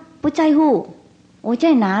他不在乎我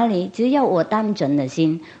在哪里，只要我单纯的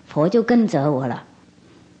心，佛就跟着我了，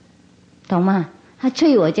懂吗？他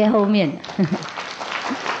催我在后面。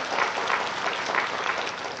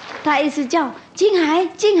他一直叫静海，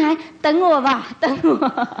等我吧，等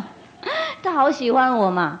我。他好喜欢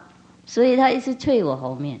我嘛，所以他一直催我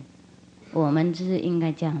后面。我们就是应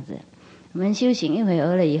该这样子。我们修行一会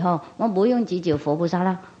儿了以后，我们不用急救佛菩萨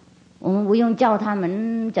了，我们不用叫他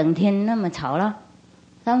们整天那么吵了，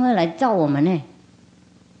他们会来找我们呢，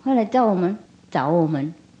会来找我们，找我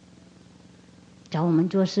们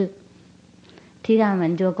做事，替他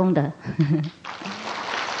们做功德。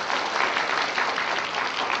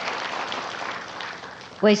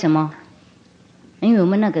为什么？因为我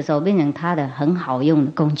们那个时候变成他的很好用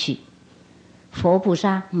的工具。佛菩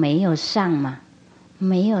萨没有相嘛，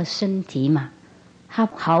没有身体嘛，他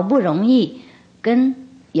好不容易跟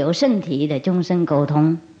有身体的众生沟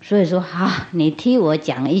通，所以说好，你替我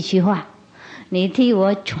讲一句话，你替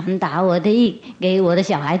我传达我的意给我的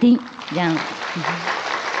小孩听，这样。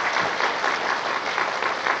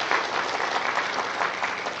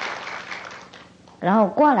然后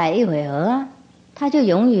过来一会儿啊，他就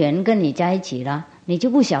永远跟你在一起了，你就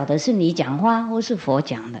不晓得是你讲话或是佛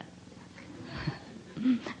讲的。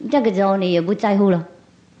这个时候你也不在乎了，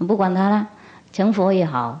不管他了，成佛也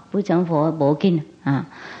好，不成佛没劲啊。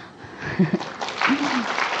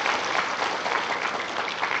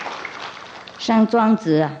像庄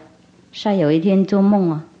子啊，他有一天做梦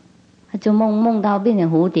啊，他做梦到变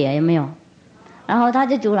成蝴蝶，有没有？然后他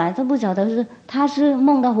就出来，他不晓得是他是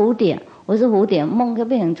梦到蝴蝶，我是蝴蝶，梦就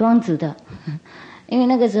变成庄子的。因为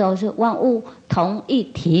那个时候是万物同一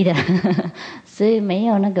体的，所以没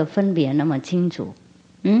有那个分别那么清楚。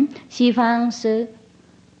西方是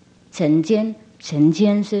尘间，尘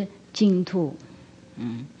间是净土。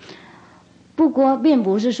不过并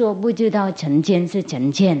不是说不知道尘间是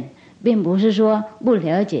尘间，并不是说不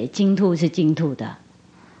了解净土是净土的，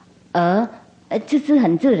而这是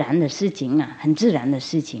很自然的事情啊，很自然的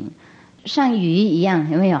事情。像鱼一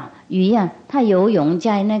样，有没有？鱼一样，它游泳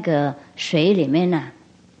在那个水里面啊，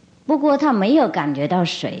不过它没有感觉到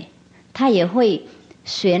水，它也会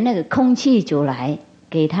学那个空气出来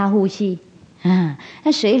给它呼吸啊。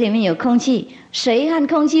那水里面有空气，水和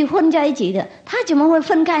空气混在一起的，它怎么会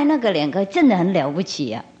分开那个两个？真的很了不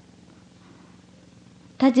起啊！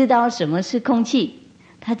他知道什么是空气，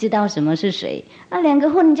他知道什么是水，那两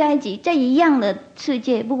个混在一起，在一样的世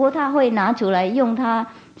界，不过他会拿出来用他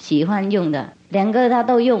喜欢用的，两个他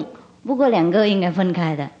都用，不过两个应该分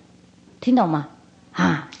开的，听懂吗？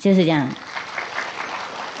就是这样。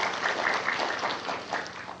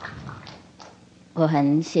我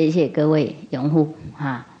很谢谢各位拥护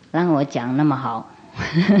让我讲那么好。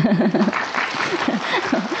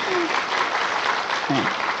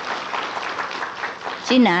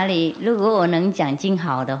去哪里？如果我能讲经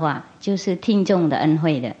好的话，就是听众的恩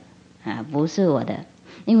惠的不是我的，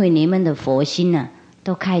因为你们的佛心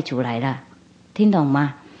都开出来了，听懂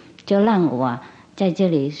吗？就让我在这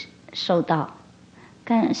里收到，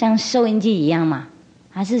看像收音机一样嘛，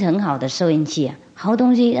还是很好的收音机啊，好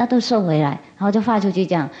东西都收回来，然后就发出去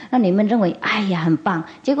这样，让你们认为哎呀很棒，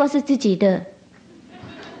结果是自己的。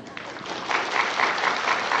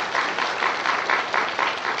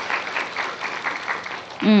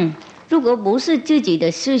如果不是自己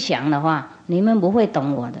的思想的话，你们不会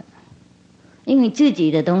懂我的，因为自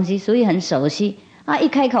己的东西，所以很熟悉一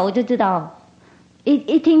开口就知道，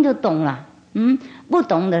一听就懂了。不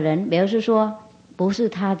懂的人，比如说不是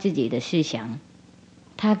他自己的思想，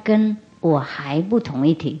他跟我还不同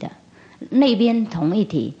一体的，那边同一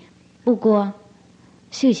体，不过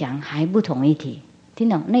思想还不同一体，听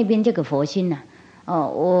懂？那边这个佛心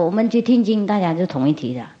我们去听经，大家就同一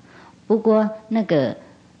题的。不过那个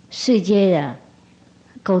世界的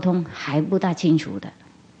沟通还不大清楚的，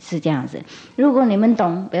是这样子。如果你们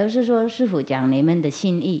懂，比如说师父讲你们的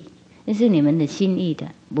心意，那是你们的心意的，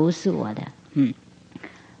不是我的。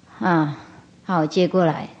好，接过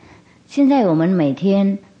来。现在我们每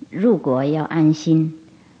天如果要安心，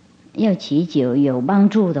要祈求有帮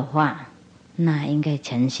助的话，那应该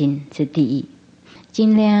诚心是第一，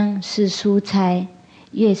尽量是蔬菜，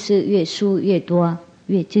越是越蔬越多，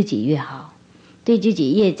越自己越好，对自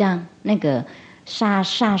己业障那个杀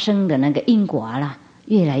生的那个因果啦，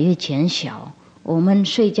越来越减小，我们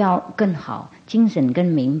睡觉更好，精神更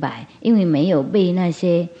明白，因为没有被那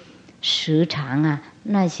些时常啊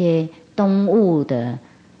那些动物的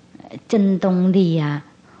震动力啊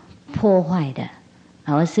破坏的，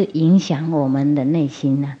而是影响我们的内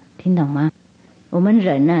心啊，听懂吗？我们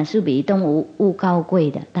人呢是比动物高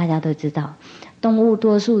贵的，大家都知道，动物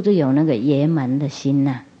多数都有那个野蛮的心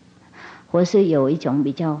呐，或是有一种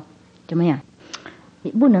比较怎么样，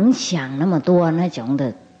你不能想那么多那种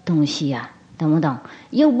的东西啊，懂不懂？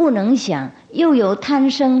又不能想，又有贪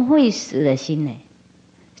生会死的心呢，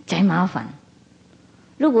才麻烦。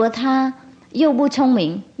如果他又不聪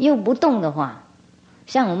明又不动的话，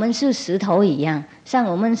像我们是石头一样，像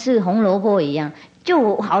我们是红萝卜一样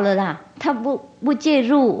就好了啦。他不介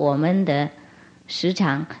入我们的时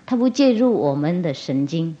常，他不介入我们的神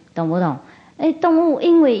经，懂不懂？动物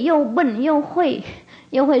因为又笨又会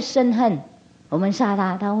生恨，我们杀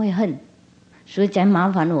它会恨，所以才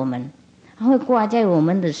麻烦我们，它会挂在我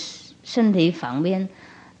们的身体旁边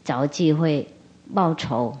找机会报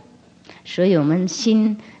仇，所以我们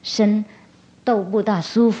心身都不大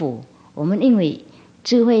舒服。我们因为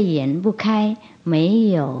智慧眼不开，没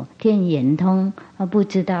有天眼通，不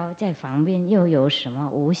知道在旁边又有什么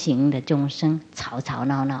无形的众生吵吵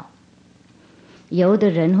闹闹。有的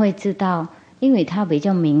人会知道，因为他比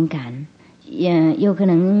较敏感，也有可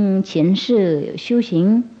能前世修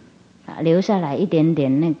行留下来一点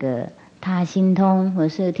点那个他心通或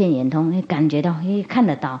是天眼通，感觉到看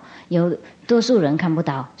得到，有多数人看不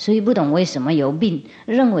到，所以不懂为什么有病，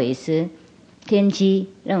认为是天机，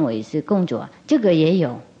认为是共主，这个也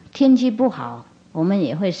有。天气不好我们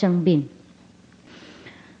也会生病，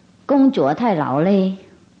工作太劳累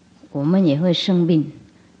我们也会生病，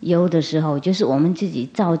有的时候就是我们自己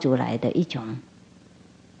造出来的一种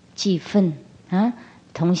气氛啊，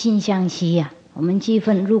同性相吸啊。我们气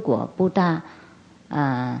氛如果不大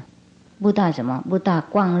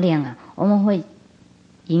光亮啊，我们会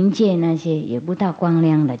迎接那些也不大光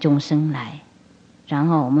亮的众生来，然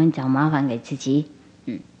后我们找麻烦给自己。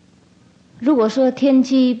如果说天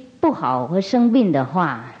气不好会生病的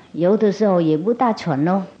话，有的时候也不大蠢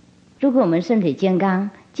哦。如果我们身体健康，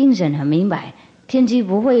精神很明白，天气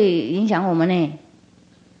不会影响我们呢。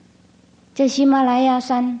在喜马拉雅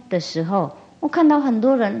山的时候，我看到很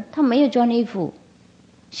多人他没有穿衣服，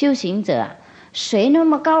修行者啊，水那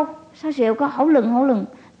么高，下雪高，好冷好冷，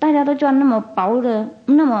大家都穿那么薄的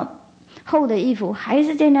那么厚的衣服，还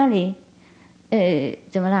是在那里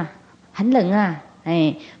怎么啦，很冷啊。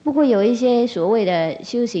不过有一些所谓的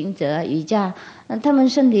修行者瑜伽，他们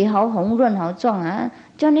身体好红润好壮啊，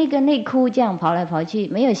穿那个内裤这样跑来跑去，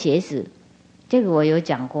没有鞋子，这个我有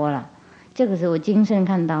讲过了，这个是我亲身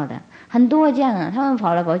看到的，很多这样啊，他们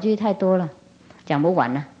跑来跑去太多了，讲不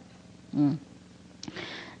完了。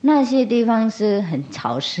那些地方是很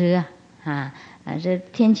潮湿这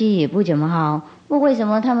天气也不怎么好，不过为什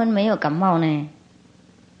么他们没有感冒呢？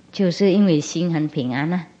就是因为心很平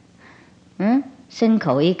安啊，身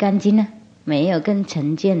口意干净啊，没有跟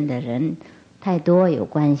成见的人太多有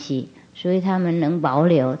关系，所以他们能保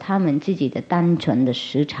留他们自己的单纯的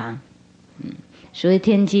时常。所以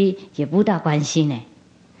天机也不大关系呢。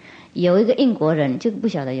有一个英国人，这个不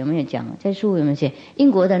晓得有没有讲，在书有没有写，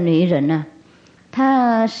英国的女人呢，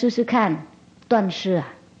她试试看断事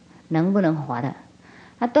能不能活的。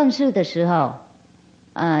她断事的时候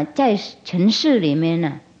在城市里面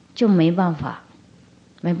呢就没办法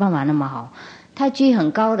那么好。他去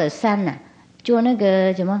很高的山做那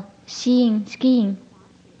个什么 skiing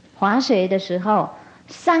滑雪的时候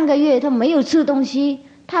，3个月他没有吃东西，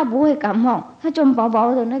他不会感冒，他穿薄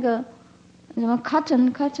薄的那个什么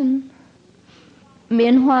cotton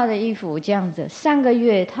棉花的衣服这样子，3个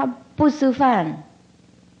月他不吃饭。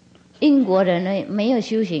英国人呢没有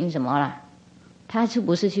修行什么啦，他是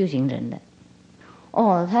不是修行人的？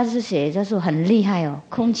他是写就是很厉害哦，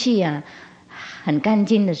空气很干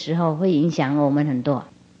净的时候会影响我们很多。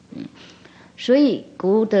所以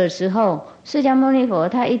古的时候释迦牟尼佛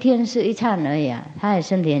他一天是一餐而已他的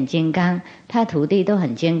身体很健康，他徒弟都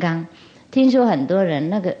很健康，听说很多人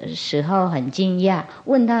那个时候很惊讶，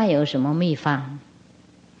问他有什么秘方，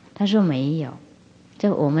他说没有，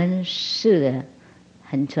这我们试的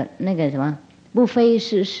很纯，那个什么不非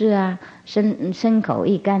世事啊，身口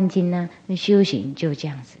意干净啊，修行就这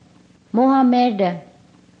样子。穆罕默德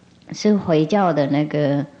是回教的那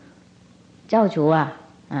个教主啊，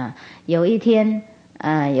有一天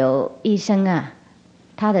有医生啊，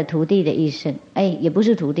他的徒弟的医生，也不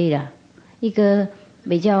是徒弟的，一个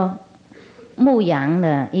比较牧羊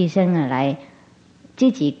的医生啊，来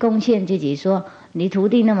自己贡献自己说，你徒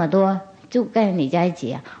弟那么多，住在你在一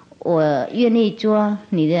起啊，我愿意做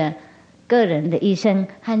你的个人的医生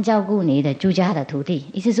和照顾你的住家的徒弟，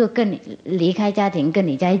意思说跟你离开家庭跟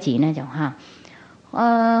你在一起那种哈。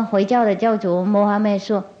回教的教主穆罕默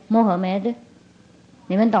说，穆罕默德，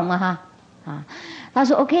你们懂吗哈？他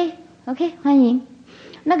说 OK 欢迎。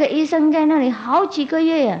那个医生在那里好几个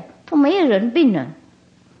月呀，都没有人病了，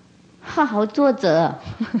他好作者，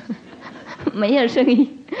没有生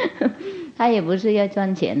意。他也不是要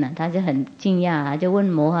赚钱的，他就很惊讶，就问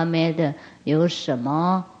穆罕默德有什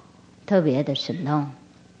么特别的神通。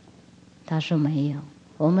他说没有，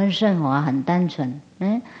我们生活很单纯，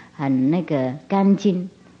很那个干净，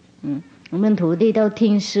我们徒弟都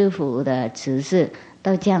听师父的指示，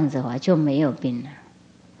都这样子的话就没有病了。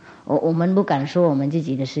我们不敢说我们自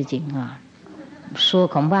己的事情啊，说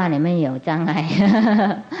恐怕你们有障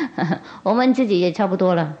碍。我们自己也差不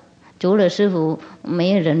多了，除了师父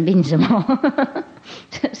没有人病什么。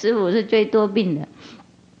师父是最多病的。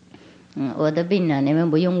我的病呢，你们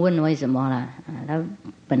不用问为什么了，他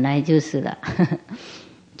本来就是了。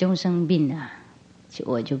众生病啊，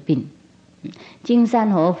我就病。金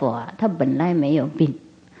山活佛啊，他本来没有病，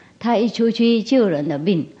他一出去救人的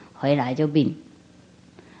病，回来就病。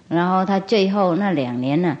然后他最后那2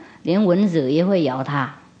年呢，连蚊子也会咬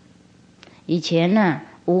他。以前呢，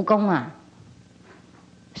蜈蚣啊、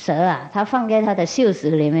蛇啊，他放在他的袖子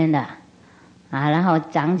里面的然后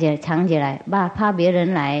藏起来，怕别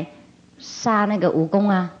人来杀那个蜈蚣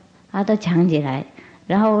啊，他都藏起来。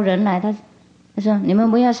然后人来，他说你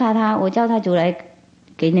们不要杀他，我叫他出来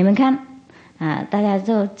给你们看大家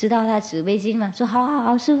就知道他慈悲心嘛。说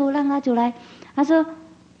好，师父让他出来。他说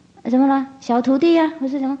怎么了？小徒弟啊，我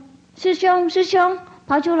说什么？师兄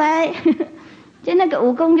跑出来。就那个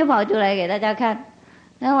蜈蚣就跑出来给大家看。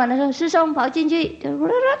然后完了说师兄跑进去，就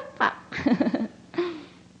跑。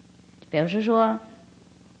表示说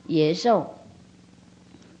野兽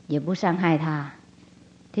也不伤害他，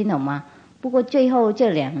听懂吗？不过最后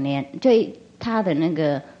这2年，他的那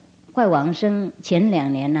个快往生前2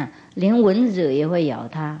年呢，连蚊子也会咬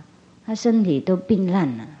他，他身体都病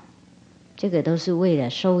烂了。这个都是为了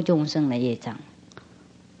收众生的业障。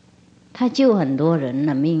他救很多人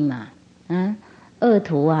的命嘛，恶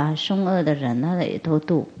徒啊，凶恶的人他也都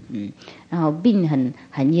度，然后病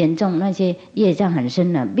很严重，那些业障很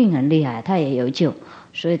深的，病很厉害，他也有救，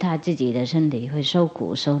所以他自己的身体会受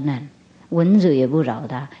苦受难，蚊子也不扰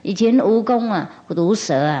他。以前蜈蚣啊、毒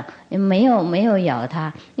蛇啊也没有咬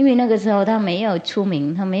他，因为那个时候他没有出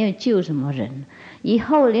名，他没有救什么人。以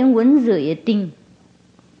后连蚊子也叮，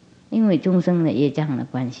因为众生的业障的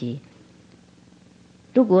关系。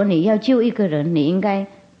如果你要救一个人，你应该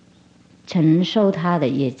承受他的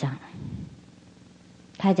业障，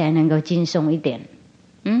他才能够轻松一点。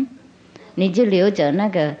你就留着那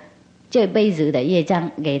个这辈子的业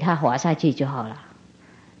障给他活下去就好了，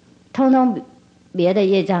通通别的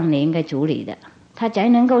业障你应该处理的，他才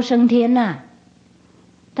能够升天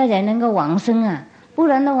他才能够往生啊。不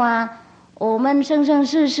然的话，我们生生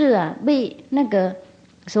世世被那个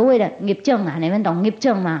所谓的nghiệp障你们懂nghiệp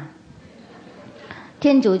障吗？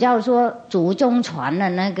天主教说祖宗传了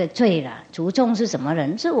那个罪了，祖宗是什么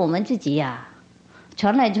人？是我们自己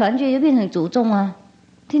传来传去就变成祖宗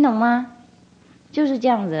听懂吗？就是这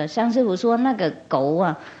样子。上师父说那个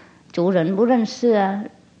狗主人不认识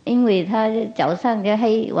因为它早上就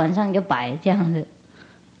黑，晚上就白，这样子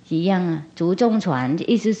一样祖宗传，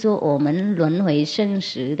意思说我们轮回生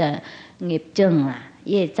死的nghiệp障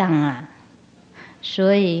业障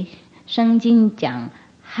所以圣经讲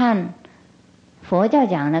和佛教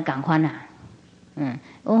讲的赶快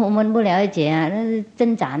我们不了解那是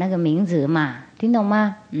挣扎那个名字嘛，听懂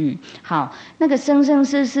吗？好，那个生生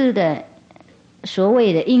世世的所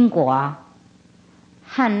谓的因果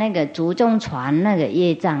和那个祖宗传那个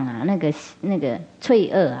业障那个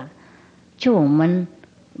罪恶就我们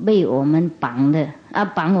被我们绑的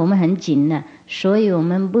绑我们很紧的，所以我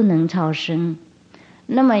们不能超生。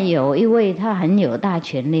那么有一位他很有大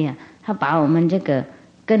权力他把我们这个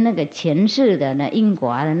跟那个前世的那因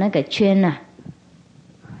果的那个圈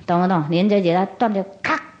懂不懂？连着给它断掉，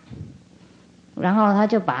咔，然后他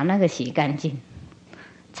就把那个洗干净，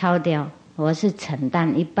抄掉。我是承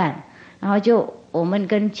担一半，然后就我们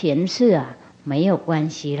跟前世啊没有关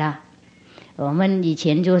系啦。我们以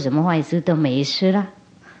前做什么坏事都没事啦，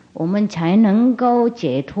我们才能够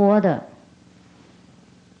解脱的。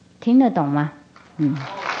听得懂吗？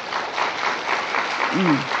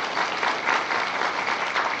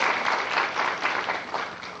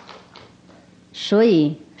所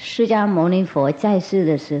以释迦牟尼佛在世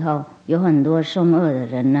的时候，有很多凶恶的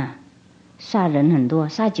人呐，杀人很多，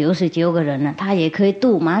杀99个人呢，他也可以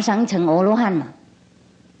度，马上成阿罗汉嘛。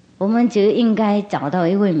我们只应该找到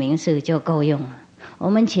一位名师就够用了。我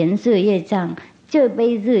们前世业障，这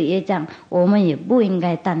辈子业障，我们也不应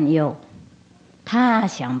该担忧。他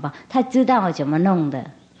想吧，他知道怎么弄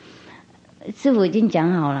的。师父已经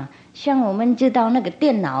讲好了，像我们知道那个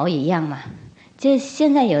电脑一样嘛。这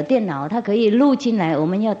现在有电脑，它可以录进来，我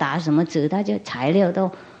们要打什么字，它就材料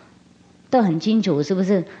都很清楚，是不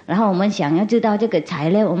是？然后我们想要知道这个材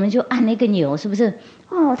料，我们就按那个钮，是不是？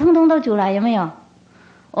哦，通通都出来，有没有？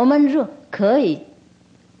我们就可以，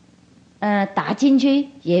打进去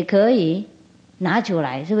也可以拿出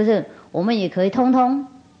来，是不是？我们也可以通通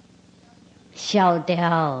消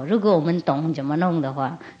掉。如果我们懂怎么弄的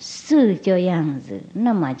话，是这样子，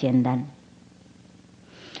那么简单。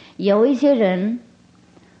有一些人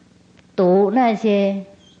读那些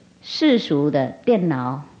世俗的电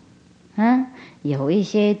脑啊，有一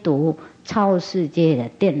些读超世界的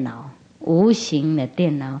电脑，无形的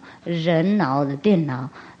电脑，人脑的电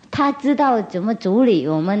脑，他知道怎么处理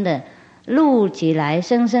我们的录起来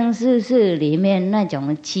生生世世里面那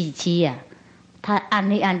种气息啊，他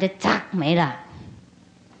按一按就嚓没了。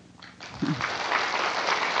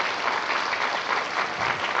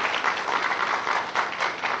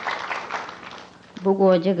不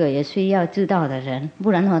过这个也需要知道的人，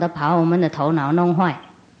不然他把我们的头脑弄坏，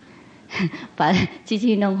把机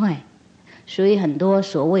器弄坏。所以很多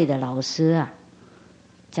所谓的老师啊，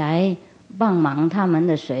在帮忙他们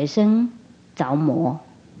的学生着魔。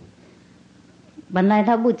本来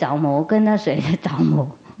他不着魔，跟他学的着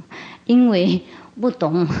魔，因为不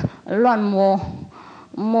懂乱摸，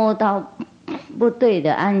摸到不对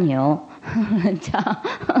的按钮，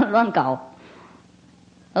乱搞。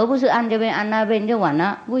而不是按这边按那边就完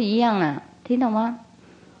了，不一样了，听懂吗？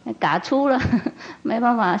嘎出了，没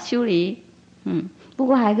办法修理，不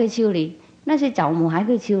过还可以修理，那些着魔还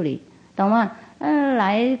可以修理，懂吗？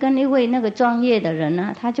来跟一位那个专业的人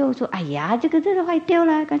呢，他就说：“哎呀，这个坏掉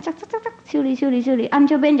了，修理，按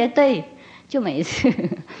这边就对，就没事。”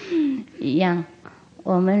一样，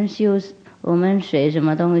我们学什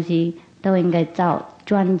么东西都应该照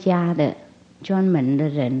专家的、专门的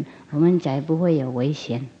人。我们才不会有危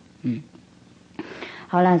险。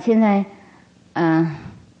好了，现在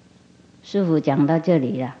师父讲到这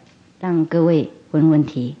里了，让各位问问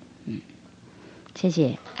题。谢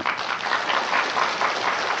谢。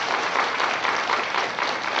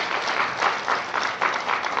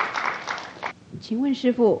请问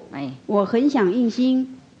师父，我很想印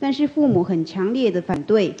心，但是父母很强烈的反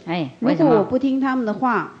对。如果我不听他们的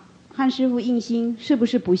话，和师父印心，是不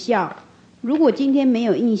是不孝？如果今天没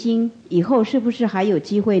有印心，以后是不是还有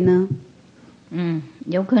机会呢？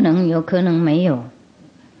有可能，有可能没有，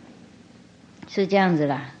是这样子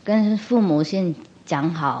啦。跟父母先讲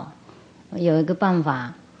好，有一个办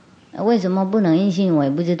法。为什么不能印心，我也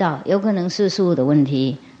不知道。有可能世俗的问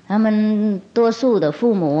题，他们多数的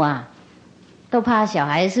父母啊，都怕小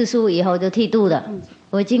孩世俗以后就剃度的。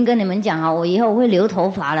我已经跟你们讲好，我以后会留头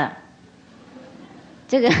发了。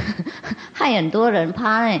这个害很多人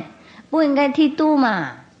怕呢。不应该剃度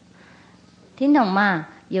嘛，听懂吗？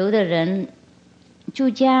有的人出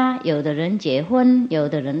家，有的人结婚，有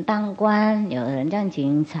的人当官，有的人当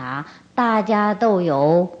警察，大家都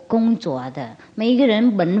有工作的，每一个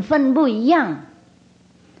人本分不一样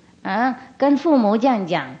啊。跟父母这样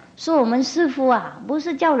讲，说我们师父啊，不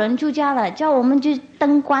是叫人出家了，叫我们去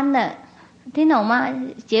当官的，听懂吗？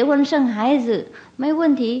结婚生孩子没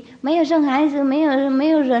问题，没有生孩子没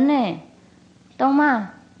有人呢，懂吗？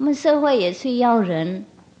我们社会也需要人，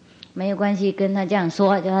没有关系，跟他这样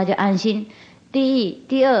说，叫他就安心。第一，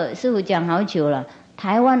第二，师父讲好久了，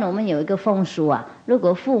台湾我们有一个风俗啊，如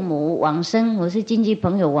果父母往生，我是亲戚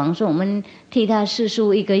朋友往生，我们替他世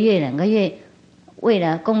俗1个月2个月，为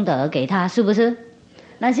了功德给他，是不是？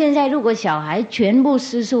那现在如果小孩全部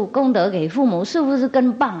世俗功德给父母，是不是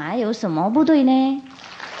更棒啊？有什么不对呢？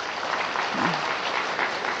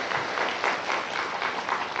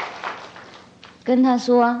跟他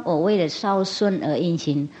说，我为了烧孙而印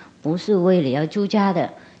心，不是为了要出家的，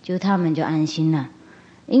就他们就安心了。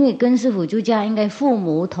因为跟师父出家，应该父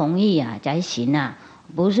母同意啊才行啊，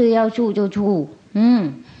不是要住就住。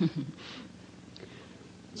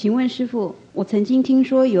请问师父，我曾经听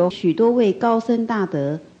说有许多位高僧大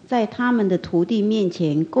德在他们的徒弟面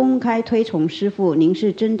前公开推崇师父，您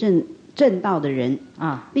是真正正道的人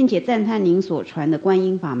啊，并且赞叹您所传的观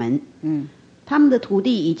音法门。他们的徒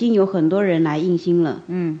弟已经有很多人来印心了。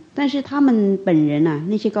但是他们本人啊，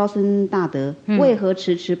那些高僧大德，为何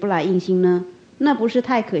迟迟不来印心呢？那不是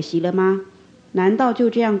太可惜了吗？难道就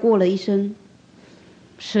这样过了一生？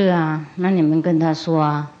是啊，那你们跟他说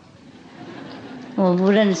啊。我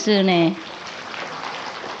不认识呢。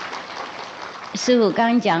师父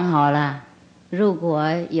刚讲好了，如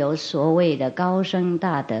果有所谓的高僧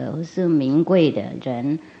大德或是名贵的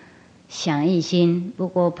人想一心，不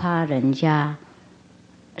过怕人家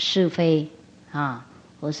是非啊，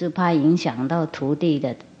或是怕影响到徒弟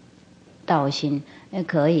的道心，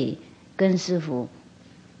可以跟师父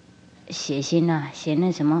写信啊，写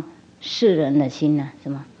那什么世人的心啊，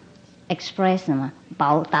什么 express 什么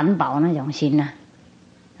担保那种心啊。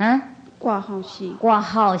挂号信，挂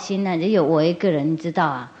号信啊，只有我一个人知道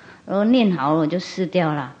啊。然后念好了我就撕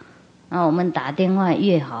掉了。然后我们打电话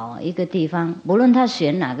约好一个地方，无论他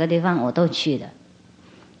选哪个地方我都去的。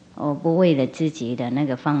我不为了自己的那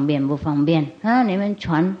个方便不方便啊，你们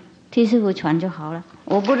传替师父传就好了。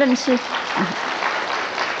我不认识。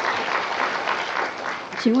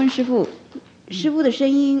请问师父，师父的声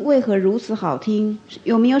音为何如此好听？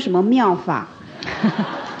有没有什么妙法？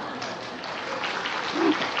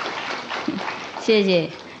谢谢。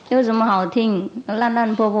有什么好听？烂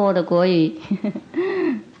烂破破的国语。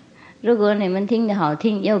如果你们听得好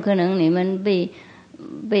听，有可能你们被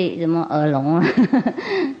什么耳聋了，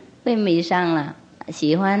被迷上了，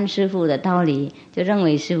喜欢师父的道理，就认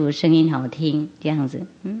为师父声音好听，这样子。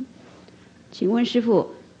请问师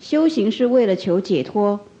父，修行是为了求解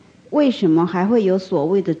脱，为什么还会有所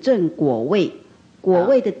谓的正果位？果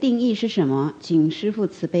位的定义是什么？请师父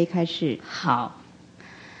慈悲开示。好，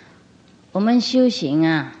我们修行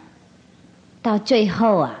啊，到最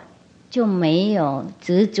后啊，就没有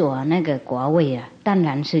执着那个果位了，当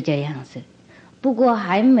然是这样子。不过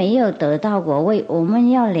还没有得到果位，我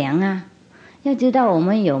们要量啊，要知道我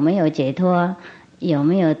们有没有解脱，有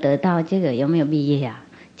没有得到这个，有没有毕业啊。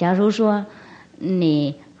假如说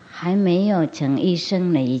你还没有成一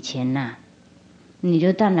生了以前啊，你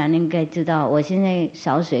就当然应该知道，我现在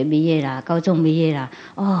小学毕业了，高中毕业了，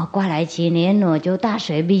过来几年我就大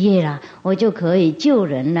学毕业了，我就可以救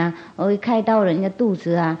人了，我会开刀人家肚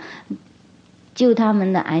子啊，救他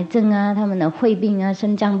们的癌症啊，他们的肺病啊，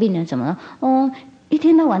肾脏病啊什么的。一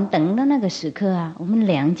天到晚等到那个时刻啊，我们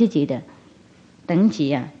量自己的等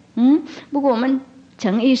级啊。不过我们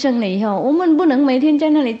成医生了以后，我们不能每天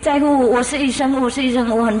在那里在乎我是医生，我是医生，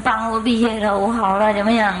我很棒，我毕业了，我好了，怎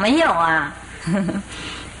么样？没有啊。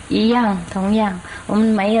一样，同样，我们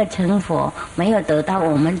没有成佛，没有得到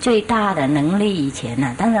我们最大的能力以前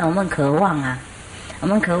呢，当然我们渴望啊，我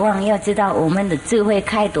们渴望要知道我们的智慧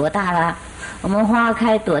开多大啦，我们花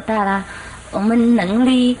开多大啦，我们能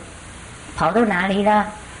力跑到哪里了，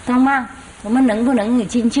懂吗？我们能不能已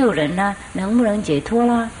经救人了，能不能解脱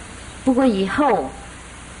了？不过以后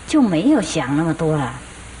就没有想那么多了，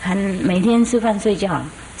每天吃饭睡觉，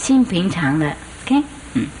心平常的 ，OK，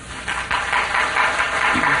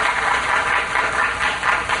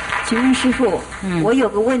 请问师父，我有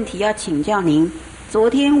个问题要请教您。昨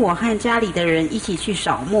天我和家里的人一起去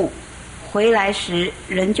扫墓，回来时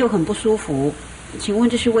人就很不舒服，请问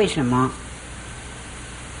这是为什么？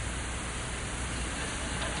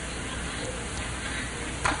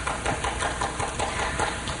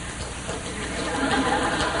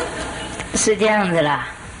是这样子啦，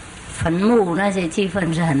坟墓那些气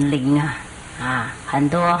氛是很灵啊，很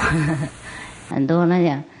多很多那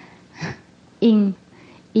种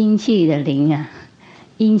阴气的灵啊，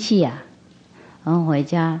阴气啊，然后回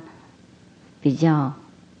家比较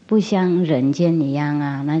不像人间一样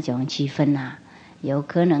啊，那种气氛啊，有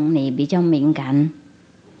可能你比较敏感，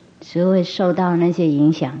所以会受到那些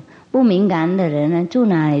影响。不敏感的人呢，住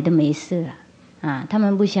哪里都没事啊，他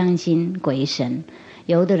们不相信鬼神。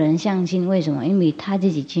有的人相信，为什么？因为他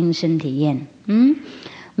自己亲身体验。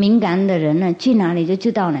敏感的人呢，去哪里就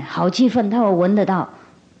知道呢，好气氛他会闻得到，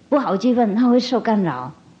不好气氛他会受干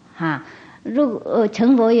扰。如果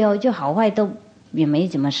成佛以后就好坏都也没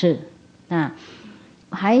什么事啊。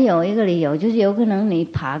还有一个理由就是有可能你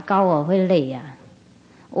爬高会累啊。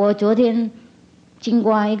我昨天经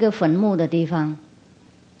过一个坟墓的地方，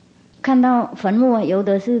看到坟墓有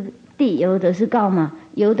的是地，有的是高嘛，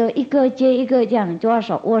有的一个接一个这样就要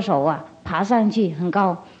握手啊，爬上去很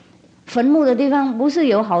高。坟墓的地方不是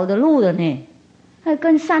有好的路的呢，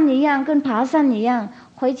跟山一样，跟爬山一样，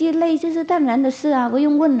回去累这是当然的事啊，不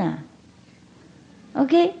用问了。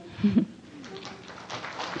OK。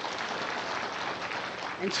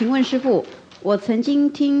请问师父，我曾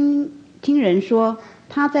经听人说，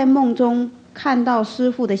他在梦中看到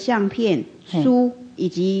师父的相片、书以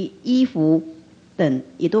及衣服等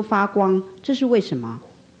也都发光，这是为什么？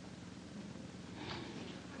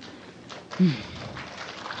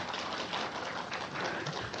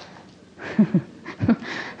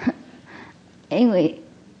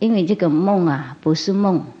因为这个梦啊不是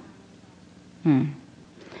梦，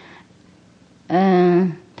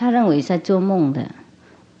他认为是在做梦的。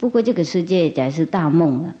不过这个世界才是大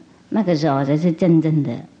梦了，那个时候才是真正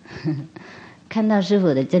的看到师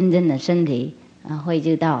父的真正的身体会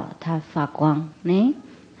知道他发光，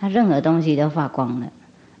他任何东西都发光了，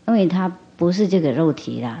因为他不是这个肉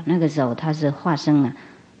体啦，那个时候他是化身了，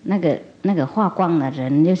那个发光的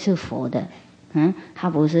人就是佛的，他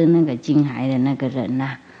不是那个金海的那个人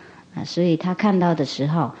啦，所以他看到的时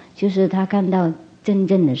候，就是他看到真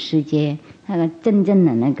正的世界，那个真正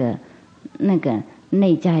的那个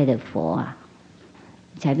内在的佛啊，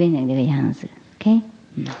才变成这个样子。OK，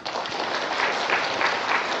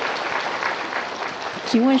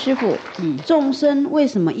 请问师父，众生为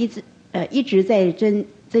什么一直在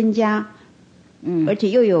增加，而且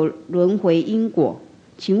又有轮回因果？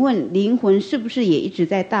请问灵魂是不是也一直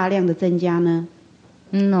在大量的增加呢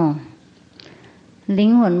？No，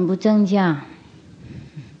 灵魂不增加，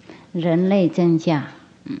人类增加。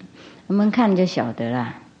我们看就晓得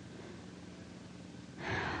了。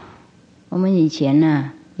我们以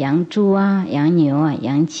前养猪啊、养牛啊、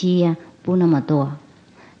养鸡啊不那么多，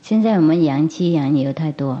现在我们养鸡养牛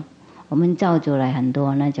太多，我们造就了很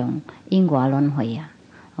多那种因果轮回啊。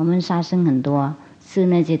我们杀生很多，是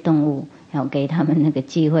那些动物，要给他们那个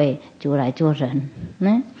机会就来做人，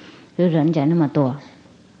就人才那么多。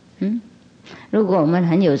如果我们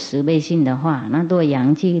很有慈悲心的话，那多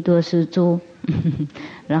养鸡多吃猪，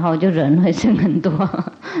然后就人会生很多。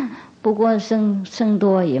不过生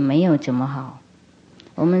多也没有怎么好。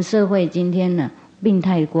我们社会今天呢，病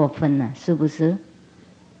太过分了，是不是？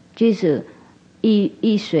即使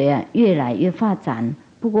医学越来越发展，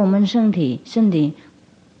不过我们身体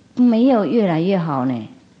没有越来越好呢。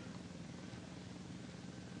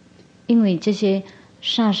因为这些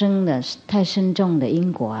杀生的太深重的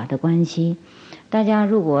因果的关系，大家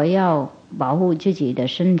如果要保护自己的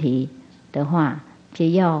身体的话，就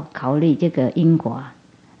要考虑这个因果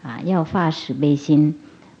要发慈悲心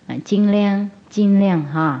尽量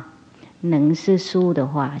能吃素的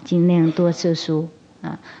话，尽量多吃素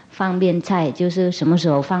方便菜就是什么时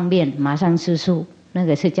候方便马上吃素，那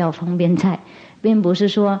个是叫方便菜，并不是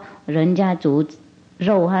说人家煮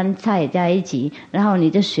肉和菜在一起，然后你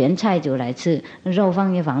就选菜就来吃，肉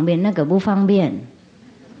放也方便，那个不方便，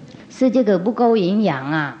是这个不够营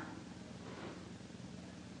养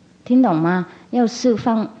听懂吗？要是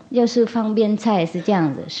方便菜是这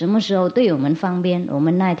样子，什么时候对我们方便，我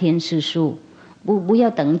们那天吃素，不要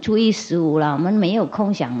等初一十五了，我们没有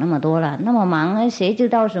空想那么多了，那么忙谁知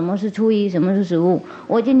道什么是初一，什么是15？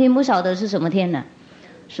我今天不晓得是什么天呢，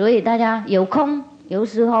所以大家有空，有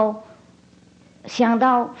时候想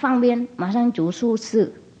到方便，马上煮素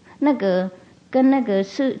吃，那个跟那个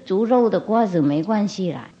是煮肉的瓜子没关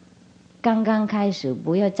系啦。刚刚开始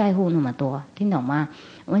不要在乎那么多，听懂吗？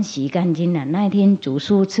我们洗干净了，那一天煮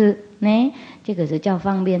素吃，这个是叫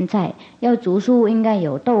方便菜。要煮素应该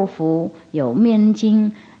有豆腐，有面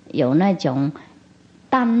筋，有那种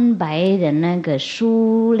蛋白的那个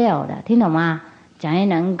蔬料的，听懂吗？才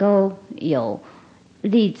能够有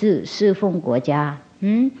立志侍奉国家，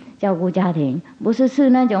照顾家庭，不是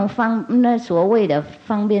吃那种那所谓的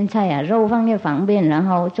方便菜肉放在方便，然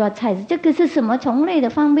后抓菜，这个是什么种类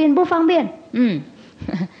的方便不方便？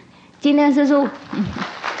尽量吃素。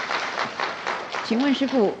请问师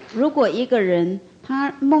父，如果一个人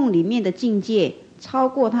他梦里面的境界超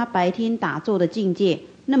过他白天打坐的境界，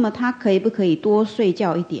那么他可不可以多睡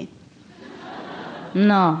觉一点？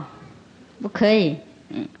 No， 不可以。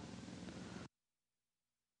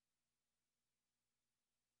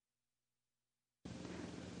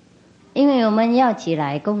因为我们要起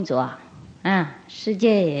来工作世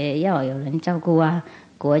界也要有人照顾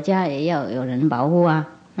国家也要有人保护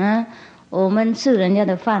我们吃人家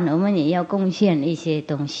的饭，我们也要贡献一些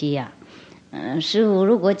东西师父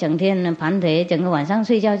如果整天盘腿，整个晚上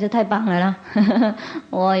睡觉就太棒了啦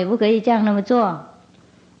我也不可以这样那么做。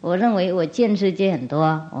我认为我见世界很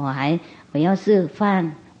多，我要吃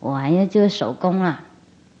饭，我还要做手工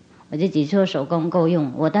我自己做手工够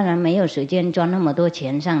用，我当然没有时间赚那么多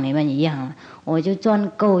钱像你们一样我就赚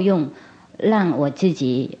够用，让我自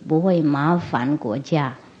己不会麻烦国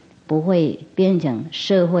家，不会变成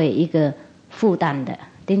社会一个负担的，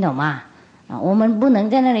听懂吗？啊，我们不能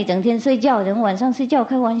在那里整天睡觉，人晚上睡觉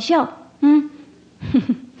开玩笑，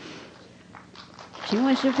请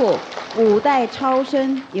问师父，五代超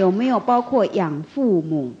生有没有包括养父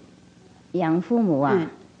母？养父母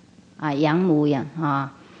啊，养母养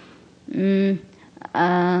啊，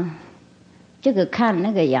这个看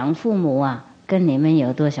那个养父母啊，跟你们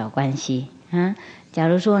有多少关系啊？假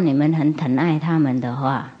如说你们很疼爱他们的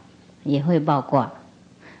话，也会包括。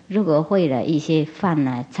如果会了一些饭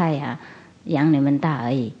啊菜啊养你们大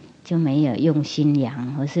而已，就没有用心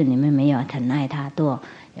养，或是你们没有疼爱他多，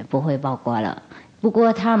也不会包括了。不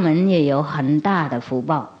过他们也有很大的福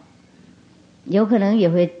报，有可能也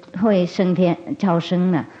会升天超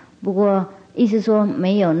生了。不过意思说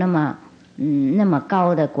没有那么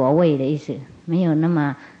高的国位的意思，没有那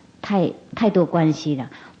么太多关系了。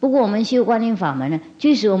不过我们修观音法门呢，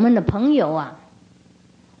即使我们的朋友啊，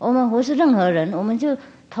我们或是任何人，我们就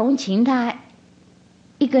同情他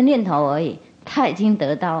一个念头而已，他已经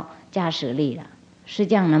得到加持力了，是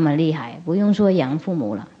这样那么厉害，不用说养父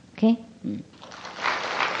母了。OK，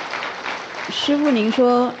 师父您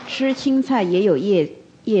说吃青菜也有业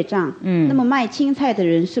障，那么卖青菜的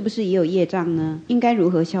人是不是也有业障呢？应该如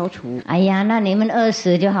何消除？哎呀，那你们饿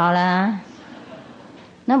死就好了，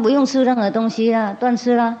那不用吃任何东西了，断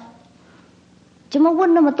吃了。怎么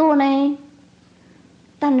问那么多呢？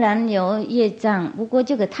当然有业障，不过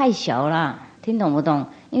这个太小了，听懂不懂？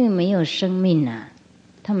因为没有生命啊，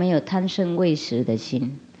他没有贪生畏食的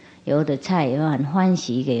心。有的菜有很欢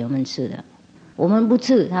喜给我们吃的，我们不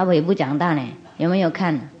吃，它也不长大呢。有没有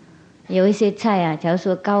看？有一些菜啊，假如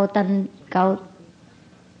说高灯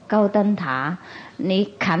塔，你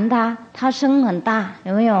砍它，它生很大，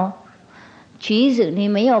有没有？橘子你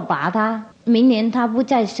没有拔它，明年它不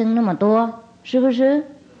再生那么多，是不是？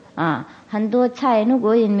啊，很多菜如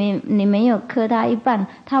果你没有磕它一半，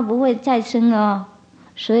它不会再生哦。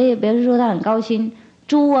所以比如说它很高兴，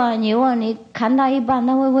猪啊牛啊，你砍它一半，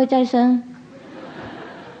它会不会再生？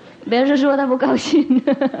比如说它不高兴，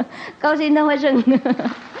高兴它会生。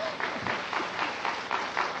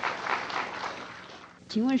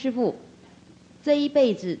请问师父，这一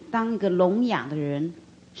辈子当一个聋哑的人，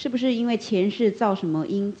是不是因为前世造什么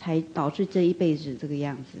因才导致这一辈子这个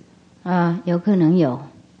样子？有可能有，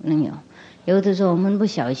有的时候我们不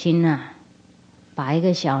小心啊，把一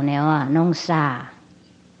个小牛啊弄杀，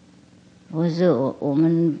或是我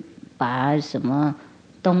们把什么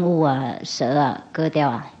动物啊蛇啊割掉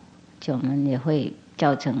啊，就我们也会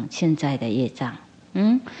造成现在的业障。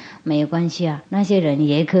没有关系啊，那些人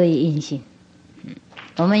也可以印信。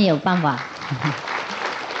我们有办法。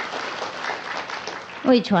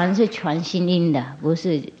为传是传心音的，不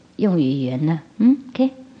是用语言的。OK。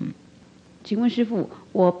请问师父，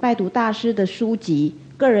我拜读大师的书籍，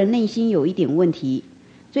个人内心有一点问题。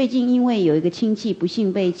最近因为有一个亲戚不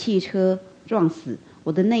幸被汽车撞死，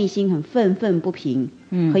我的内心很愤愤不平，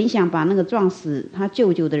很想把那个撞死他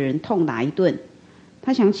舅舅的人痛打一顿。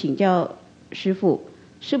他想请教师父，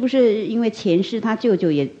是不是因为前世他舅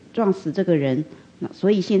舅也撞死这个人，所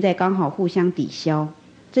以现在刚好互相抵消？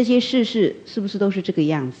这些事是不是都是这个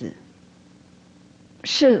样子？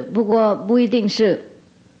是，不过不一定是，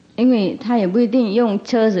因为他也不一定用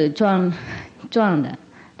车子撞的，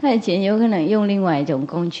他以前有可能用另外一种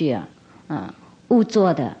工具误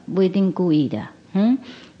做的，不一定故意的。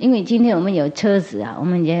因为今天我们有车子啊，我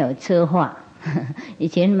们也有车化，以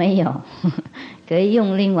前没有，可以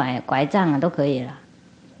用另外拐杖啊都可以了，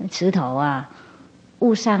石头啊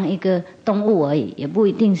误上一个动物而已，也不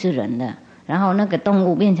一定是人的。然后那个动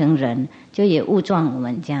物变成人，就也误撞我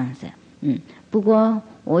们这样子。不过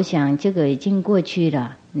我想这个已经过去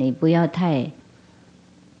了，你不要太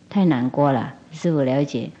难过了，师父了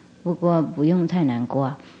解。不过不用太难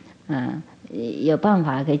过，有办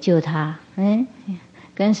法可以救他。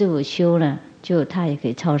跟师父修了，就他也可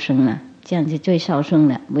以超生了，这样就最超生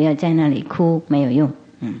了。不要在那里哭，没有用。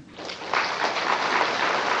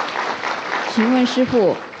请问师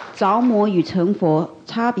父，着魔与成佛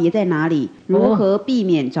差别在哪里？如何避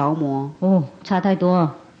免着魔？差太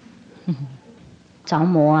多。着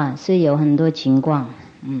魔啊，是有很多情况。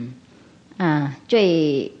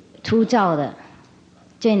最粗糙的、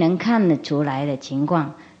最能看得出来的情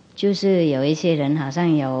况，就是有一些人好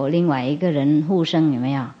像有另外一个人附身，有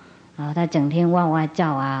没有？他整天哇哇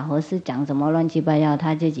叫啊，或是讲什么乱七八糟，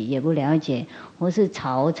他自己也不了解，或是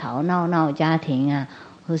吵吵闹闹家庭啊，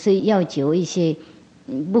或是要求一些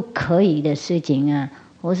不可以的事情啊，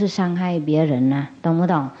或是伤害别人啊，懂不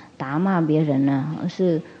懂？打骂别人啊，或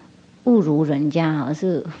是侮辱人家，或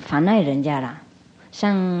是妨碍人家啦，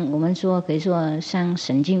像我们说可以说像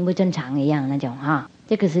神经不正常一样那种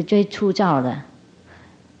这个是最粗糙的，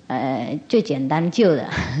最简单旧的，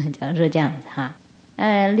假如说这样子哈。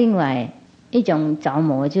另外一种着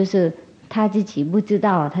魔就是他自己不知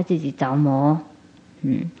道他自己着魔。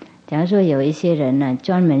假如说有一些人呢，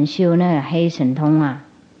专门修那个黑神通啊，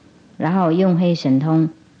然后用黑神通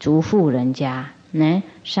嘱咐人家，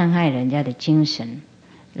伤害人家的精神，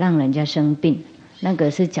让人家生病，那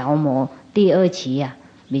个是着魔第二期啊，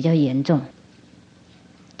比较严重。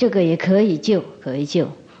这个也可以救，可以救。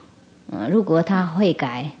如果他会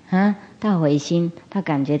改啊，他悔心，他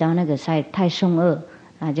感觉到那个太凶恶，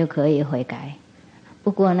那就可以悔改。不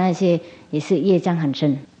过那些也是业障很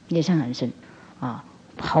深，业障很深啊，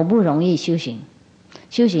好不容易修行，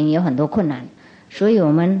修行有很多困难，所以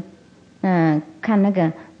我们看那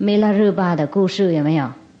个弥勒日巴的故事有没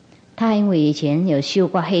有？他因为以前有修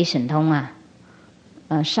过黑神通啊，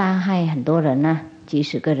杀害很多人啊，几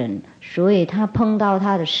十个人，所以他碰到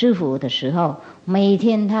他的师父的时候，每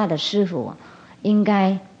天他的师父应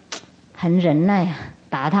该很忍耐，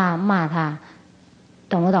打他骂他，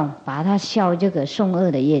懂不懂？把他消这个凶恶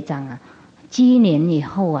的业障啊，积年以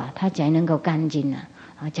后啊，他才能够干净啊，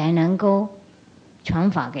才能够传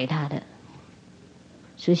法给他的。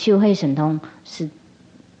所以修黑神通是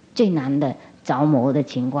最难的着魔的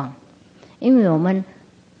情况，因为我们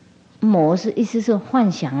魔是意思是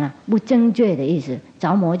幻想啊，不正确的意思。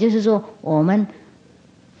着魔就是说我们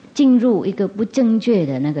进入一个不正确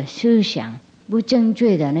的那个思想，不正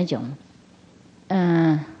确的那种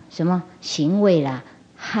什么行为啦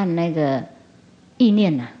和那个意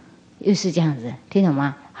念啦，又是这样子，听懂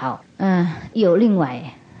吗？好，有另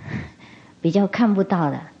外比较看不到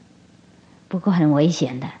的，不过很危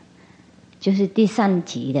险的，就是第三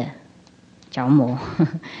级的着魔。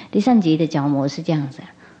第三级的着魔是这样子，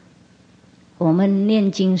我们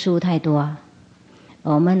念经书太多，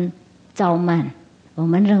我们躁慢，我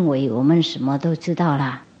们认为我们什么都知道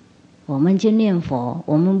啦，我们去念佛，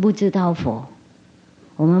我们不知道佛，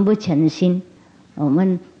我们不诚心，我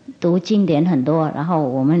们读经典很多，然后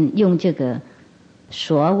我们用这个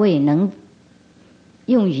所谓能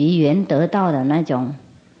用语言得到的那种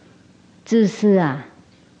自私啊，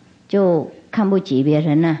就看不起别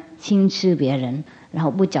人啊，轻视别人，然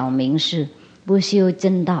后不找名事，不修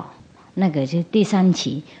正道，那个是第三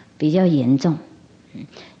期比较严重。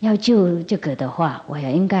要救这个的话，我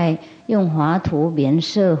也应该用华佗变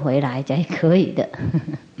色回来才可以的。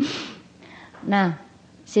那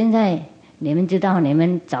现在你们知道你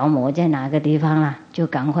们着魔在哪个地方了，就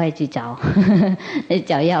赶快去找，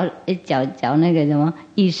找那个什么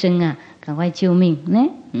医生啊，赶快救命呢。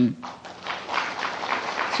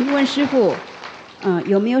请问师父，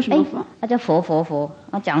有没有什么法？他叫佛，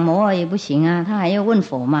讲魔也不行啊，他还要问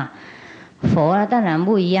佛嘛。佛啊，当然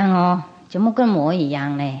不一样哦，怎么跟魔一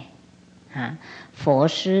样呢？佛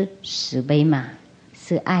是慈悲嘛，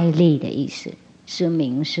是爱力的意思，是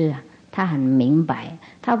明示啊，他很明白，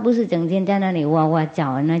他不是整天在那里哇哇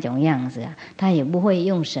叫的那种样子啊，他也不会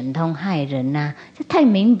用神通害人啊，这太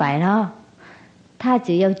明白了。他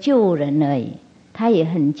只要救人而已，他也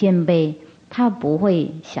很谦卑，他不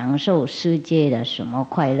会享受世界的什么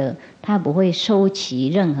快乐，他不会收取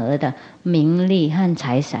任何的名利和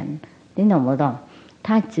财产，听懂不懂？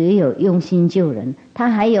他只有用心救人，他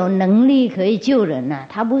还有能力可以救人啊，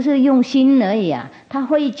他不是用心而已啊，他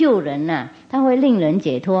会救人啊，他会令人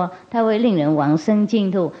解脱，他会令人往生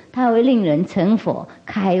净土，他会令人成佛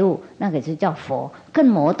开悟，那个就叫佛，跟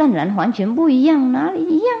魔当然完全不一样，哪里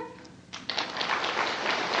一样？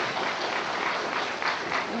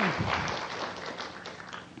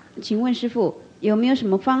请问师父，有没有什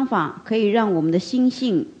么方法可以让我们的心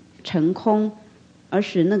性成空，而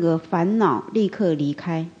使那个烦恼立刻离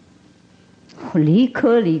开？立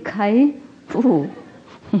刻离开？不，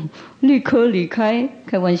立刻离开？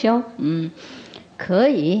开玩笑？可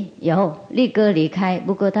以有立刻离开，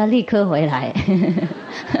不过他立刻回来。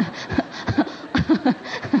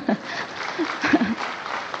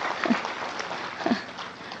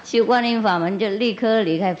修观音法门就立刻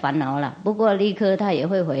离开烦恼了，不过立刻他也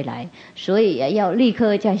会回来，所以也要立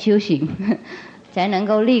刻在修行，才能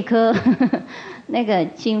够立刻那个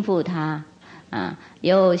轻负他啊。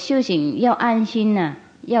有修行要安心啊，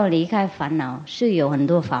要离开烦恼是有很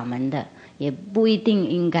多法门的，也不一定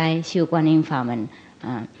应该修观音法门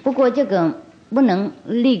啊。不过这个不能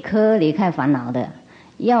立刻离开烦恼的，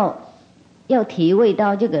要体会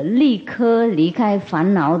到这个立刻离开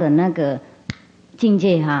烦恼的那个境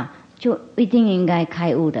界哈，就一定应该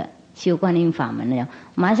开悟的，修观音法门了。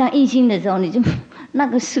马上一心的时候，你就那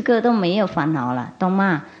个时刻都没有烦恼了，懂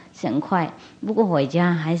吗？很快。不过回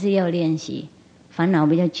家还是要练习，烦恼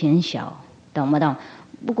比较浅小，懂不懂？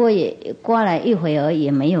不过也过来一会儿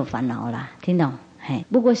也没有烦恼了，听懂？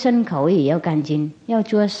不过身口也要干净，要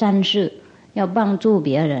做善事，要帮助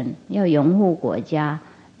别人，要拥护国家，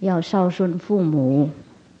要孝顺父母，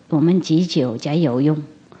我们积久才有用。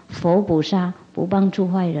佛菩萨不帮助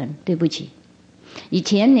坏人，对不起。以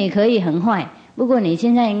前你可以很坏，不过你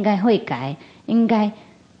现在应该会改，应该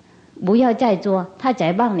不要再做，他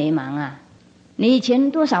才帮你忙啊。你以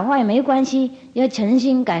前多少坏没关系，要诚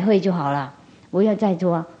心改会就好了，不要再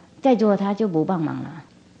做，再做他就不帮忙了。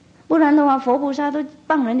不然的话，佛菩萨都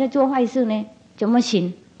帮人家做坏事呢，怎么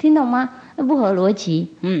行？听懂吗？不合逻辑。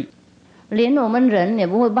连我们人也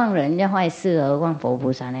不会帮人家坏事，何况佛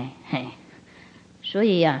菩萨呢？所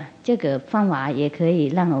以啊，这个方法也可以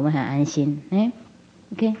让我们很安心。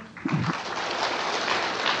OK。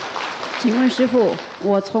请问师父，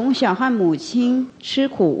我从小和母亲吃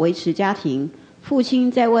苦维持家庭，父亲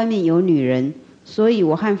在外面有女人，所以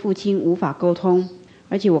我和父亲无法沟通，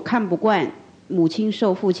而且我看不惯母亲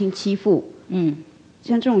受父亲欺负。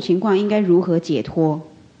像这种情况应该如何解脱？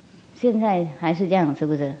现在还是这样，是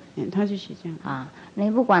不是？他就是这样啊。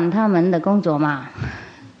你不管他们的工作嘛，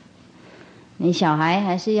你小孩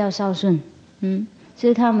还是要孝顺。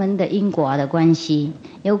是他们的因果的关系。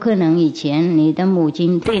有可能以前你的母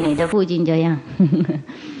亲对你的父亲这样，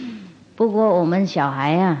不过我们小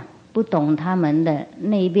孩啊，不懂他们的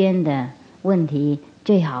那边的问题，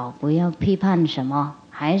最好不要批判什么，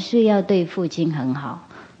还是要对父亲很好，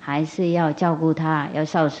还是要照顾他，要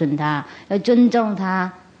孝顺他，要尊重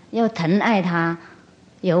他，要疼爱他。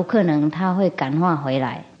有可能他会感化回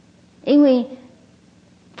来，因为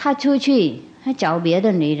他出去他找别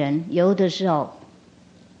的女人，有的时候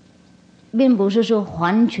并不是说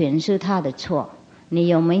完全是他的错，你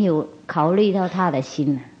有没有考虑到他的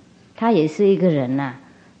心呢？他也是一个人呐，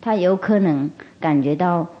他有可能感觉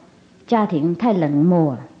到家庭太冷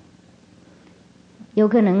漠了，有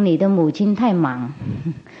可能你的母亲太忙，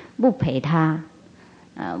不陪他，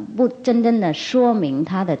不真正的说明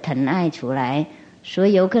他的疼爱出来，所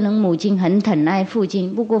以有可能母亲很疼爱父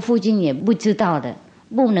亲，不过父亲也不知道的，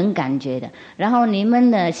不能感觉的。然后你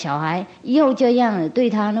们的小孩又这样对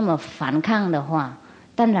他那么反抗的话，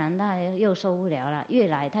当然他又受不了了，越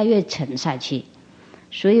来他越沉下去。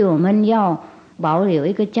所以我们要保留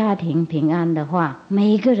一个家庭平安的话，每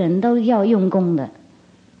一个人都要用功的，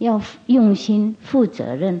要用心负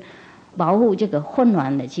责任，保护这个混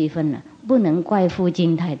乱的气氛呢。不能怪父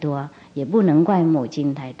亲太多，也不能怪母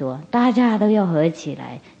亲太多，大家都要合起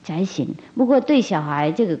来才行。不过对小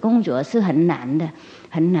孩这个工作是很难的，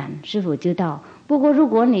很难，师父知道。不过如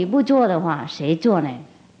果你不做的话，谁做呢？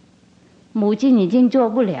母亲已经做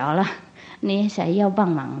不了了，你谁要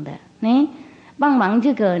帮忙的？帮忙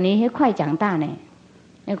这个你也快长大呢，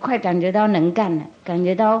也快感觉到能干了，感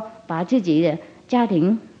觉到把自己的家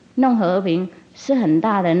庭弄和平是很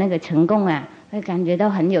大的那个成功啊，会感觉到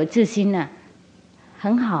很有自信啊，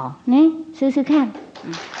很好，试试看。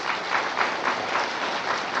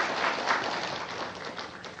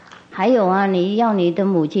还有啊，你要你的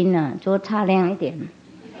母亲呢多擦亮一点，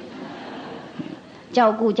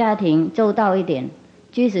照顾家庭周到一点，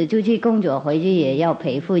即使出去工作回去也要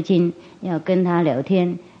陪父亲，要跟他聊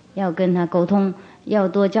天，要跟他沟通，要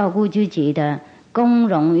多照顾自己的公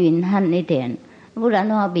容云汉一点，不然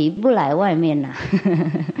的话比不来外面啦。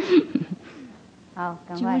好，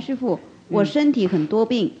请问师父，我身体很多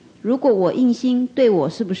病，如果我印心，对我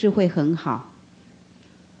是不是会很好？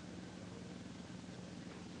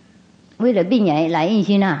为了病人来印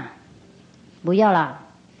心啊？不要啦，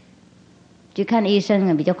去看医生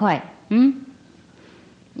啊比较快。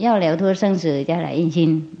要了脱生死再来印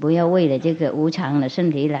心，不要为了这个无常的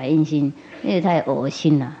身体来印心，因为太恶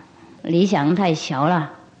心了，理想太小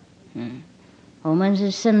了。我们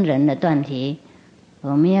是圣人的断题，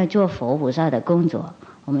我们要做佛菩萨的工作，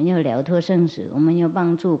我们要了脱生死，我们要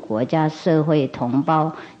帮助国家社会同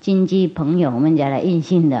胞经济朋友们才来印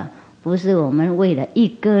心的，不是我们为了一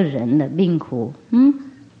个人的病苦。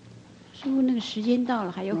师父，那个时间到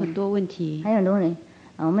了，还有很多问题。还有很多人，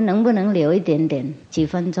我们能不能留一点点几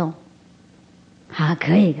分钟？好，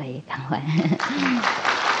可以，赶快。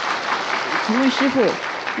请问师父，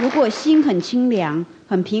如果心很清凉、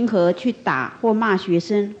很平和去打或骂学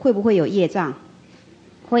生，会不会有业障？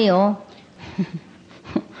会有，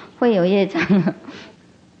会有业障。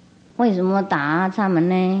为什么打他们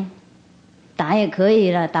呢？打也可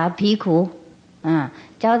以了，打皮裤，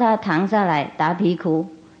教他躺下来打皮裤，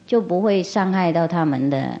就不会伤害到他们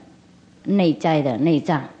的内在的内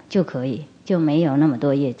脏，就可以，就没有那么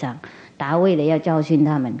多业障。打为了要教训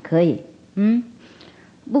他们，可以，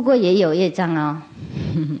不过也有业障哦，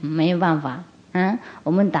没有办法，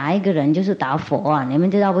我们打一个人就是打佛啊，你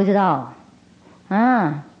们知道不知道？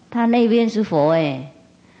他那边是佛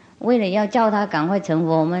为了要叫他赶快成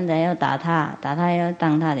佛，我们才要打他，打他要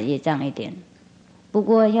当他的业障一点。不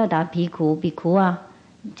过要打比苦啊，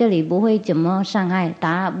这里不会怎么伤害，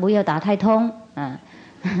不要打太痛啊。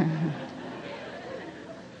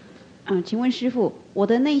请问师父，我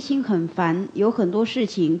的内心很烦，有很多事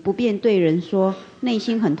情不便对人说，内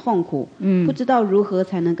心很痛苦，不知道如何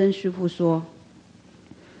才能跟师父说。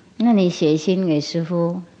那你写信给师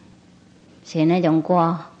父，写那种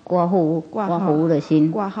挂胡的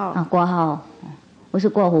信，挂号啊，挂号，不是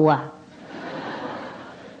挂胡啊。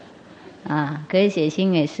啊，可以写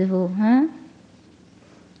信给师父，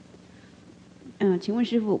请问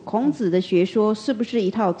师父，孔子的学说是不是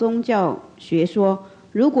一套宗教学说？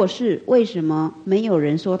如果是，为什么没有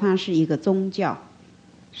人说它是一个宗教？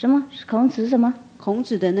什么？孔子什么？孔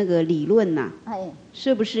子的那个理论呐，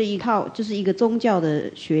是不是一套就是一个宗教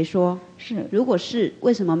的学说？是。如果是，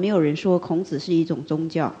为什么没有人说孔子是一种宗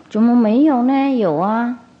教？怎么没有呢？有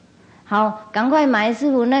啊。好，赶快买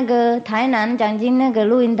师傅那个台南讲经那个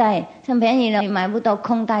录音带，很便宜了，你买不到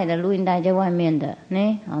空带的录音带在外面的，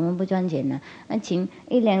呢，我们不赚钱的，请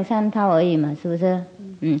1、2、3套而已嘛，是不是？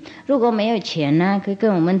如果没有钱呢，可以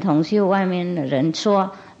跟我们同修外面的人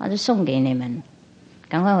说，就送给你们，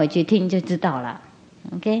赶快回去听就知道了。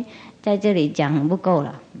OK， 在这里讲不够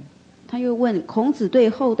了。他又问，孔子对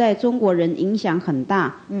后代中国人影响很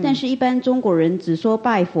大，但是一般中国人只说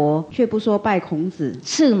拜佛，却不说拜孔子，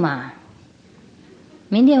是嘛？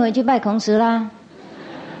明天回去拜孔子啦，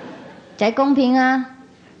才公平啊！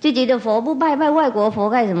自己的佛不拜，拜外国佛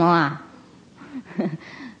干什么啊？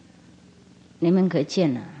你们可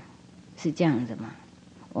见了，是这样子嘛？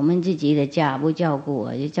我们自己的家不照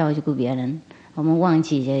顾，就照顾别人，我们忘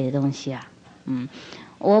记这些东西啊。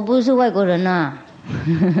我不是外国人呐，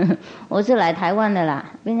我是来台湾的啦，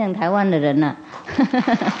变成台湾的人了。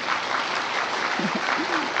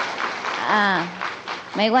啊。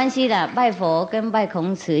没关系的，拜佛跟拜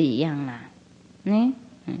孔子一样啦。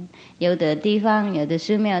有的地方有的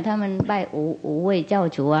寺庙他们拜五位教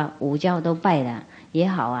主啊，五教都拜的也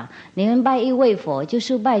好啊。你们拜一位佛就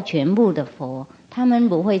是拜全部的佛，他们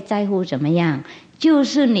不会在乎怎么样，就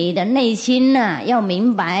是你的内心啊要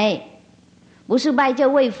明白，不是拜这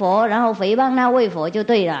位佛然后诽谤那位佛就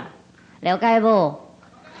对了，了解不？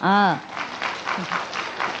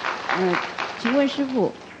请问师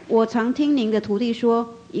父，我常听您的徒弟说，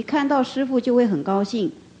一看到师父就会很高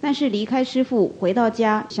兴，但是离开师父回到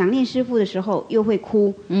家想念师父的时候又会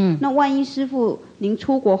哭。那万一师父您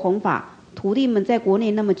出国弘法，徒弟们在国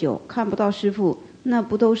内那么久看不到师父，那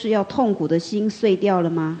不都是要痛苦的心碎掉了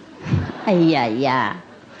吗？哎呀，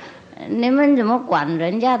你们怎么管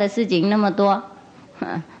人家的事情那么多？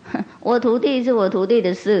我徒弟是我徒弟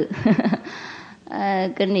的事，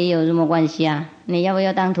跟你有什么关系啊？你要不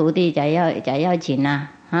要当徒弟？假要紧啊？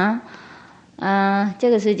这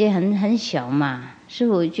个世界很小嘛，师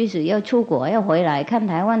父即使要出国要回来看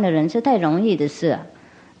台湾的人是太容易的事啊。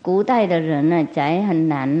古代的人呢，才很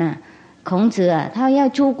难呐。孔子啊，他要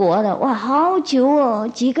出国的，哇，好久哦，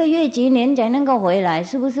几个月几年才能够回来，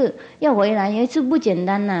是不是？要回来也是不简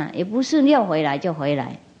单呐，也不是要回来就回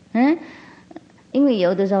来，因为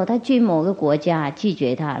有的时候他去某个国家拒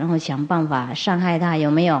绝他，然后想办法伤害他，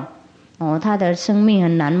有没有？他的生命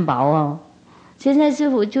很难保哦。现在师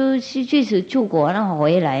父就是即使出国然后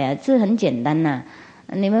回来啊，这很简单呐。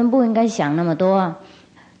你们不应该想那么多啊，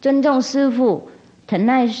尊重师父，疼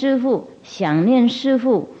爱师父，想念师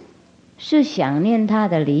父，是想念他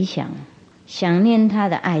的理想，想念他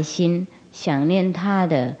的爱心，想念他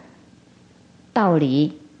的道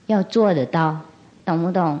理，要做得到，懂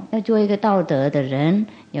不懂？要做一个道德的人，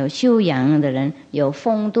有修养的人，有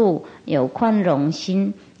风度，有宽容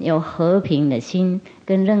心，有和平的心，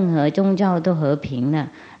跟任何宗教都和平了，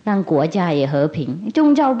让国家也和平。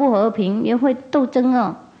宗教不和平也会斗争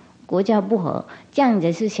哦，国家不和，这样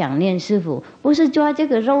子是想念师父，不是抓这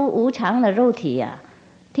个无常的肉体啊，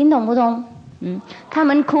听懂不懂？他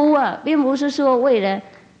们哭啊，并不是说为了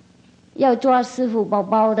要抓师父包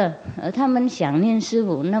包的，而他们想念师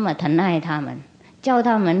父，那么疼爱他们，教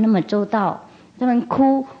他们那么周到，他们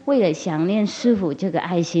哭为了想念师父这个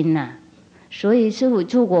爱心呐。所以师父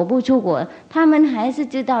出国不出国，他们还是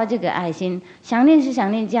知道这个爱心，想念是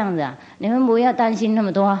想念这样子啊，你们不要担心那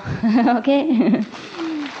么多OK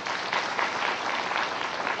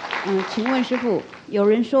请问师父，有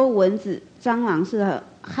人说蚊子、蟑螂是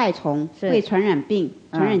害虫，会传染病、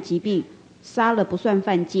传染疾病，杀了不算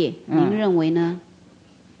犯戒，您认为呢？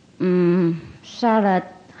杀了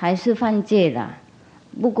还是犯戒了，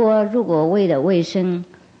不过如果为了卫生，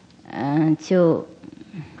就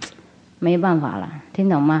没办法了，听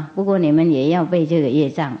懂吗？不过你们也要背这个业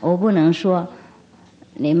障，我不能说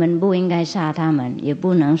你们不应该杀他们，也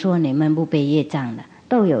不能说你们不背业障的，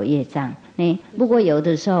都有业障。不过有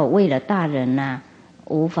的时候为了大人啊，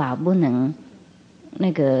无法不能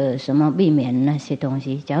那个什么避免那些东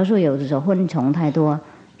西。假如说有的时候昆虫太多，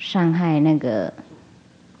伤害那个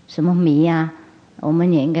什么米啊，我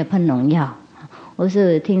们也应该喷农药。或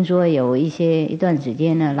是听说有一段时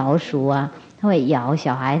间呢，老鼠啊会咬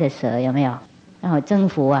小孩的舌，有没有？然后政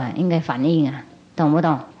府啊应该反应啊，懂不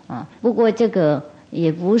懂啊？不过这个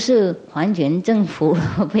也不是完全政府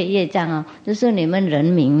背业障哦，就是你们人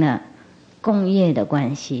民呢共业的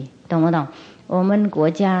关系，懂不懂？我们国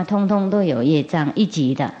家通通都有业障一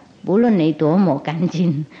级的，不论你多么干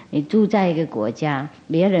净，你住在一个国家，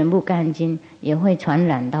别人不干净也会传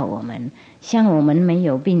染到我们。像我们没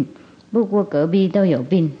有病，不过隔壁都有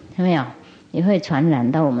病，有没有？也会传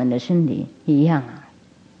染到我们的身体一样啊。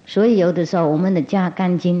所以有的时候我们的家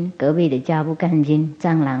干净，隔壁的家不干净，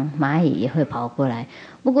蟑螂蚂蚁也会跑过来。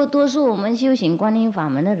不过多数我们修行观音法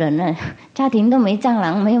门的人呢，家庭都没蟑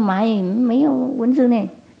螂，没有蚂蚁，没有蚊子呢，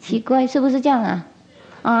奇怪，是不是这样啊？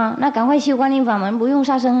啊，那赶快修观音法门，不用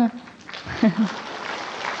杀生啊。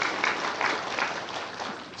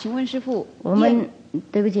请问师父，我们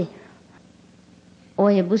对不起，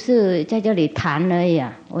我也不是在这里谈而已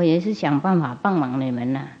啊，我也是想办法帮忙你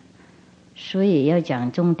们呐。所以要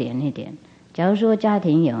讲重点一点。假如说家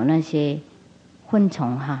庭有那些昆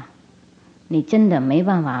虫哈，你真的没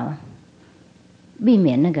办法避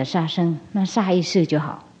免那个杀生，那杀一次就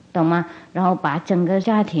好，懂吗？然后把整个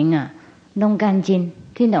家庭啊弄干净，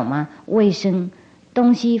听懂吗？卫生，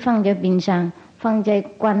东西放在冰箱，放在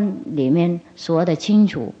罐里面锁得清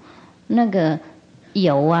楚，那个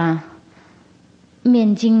油啊、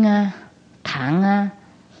面筋啊、糖啊，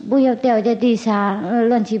不要掉在地上，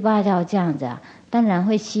乱七八糟这样子啊，当然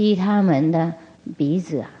会吸他们的鼻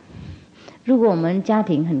子啊。如果我们家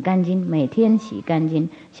庭很干净，每天洗干净，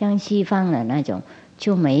像西方的那种，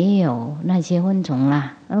就没有那些昆虫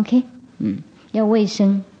啦。OK， 要卫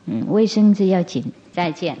生，卫生是要紧。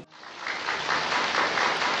再见。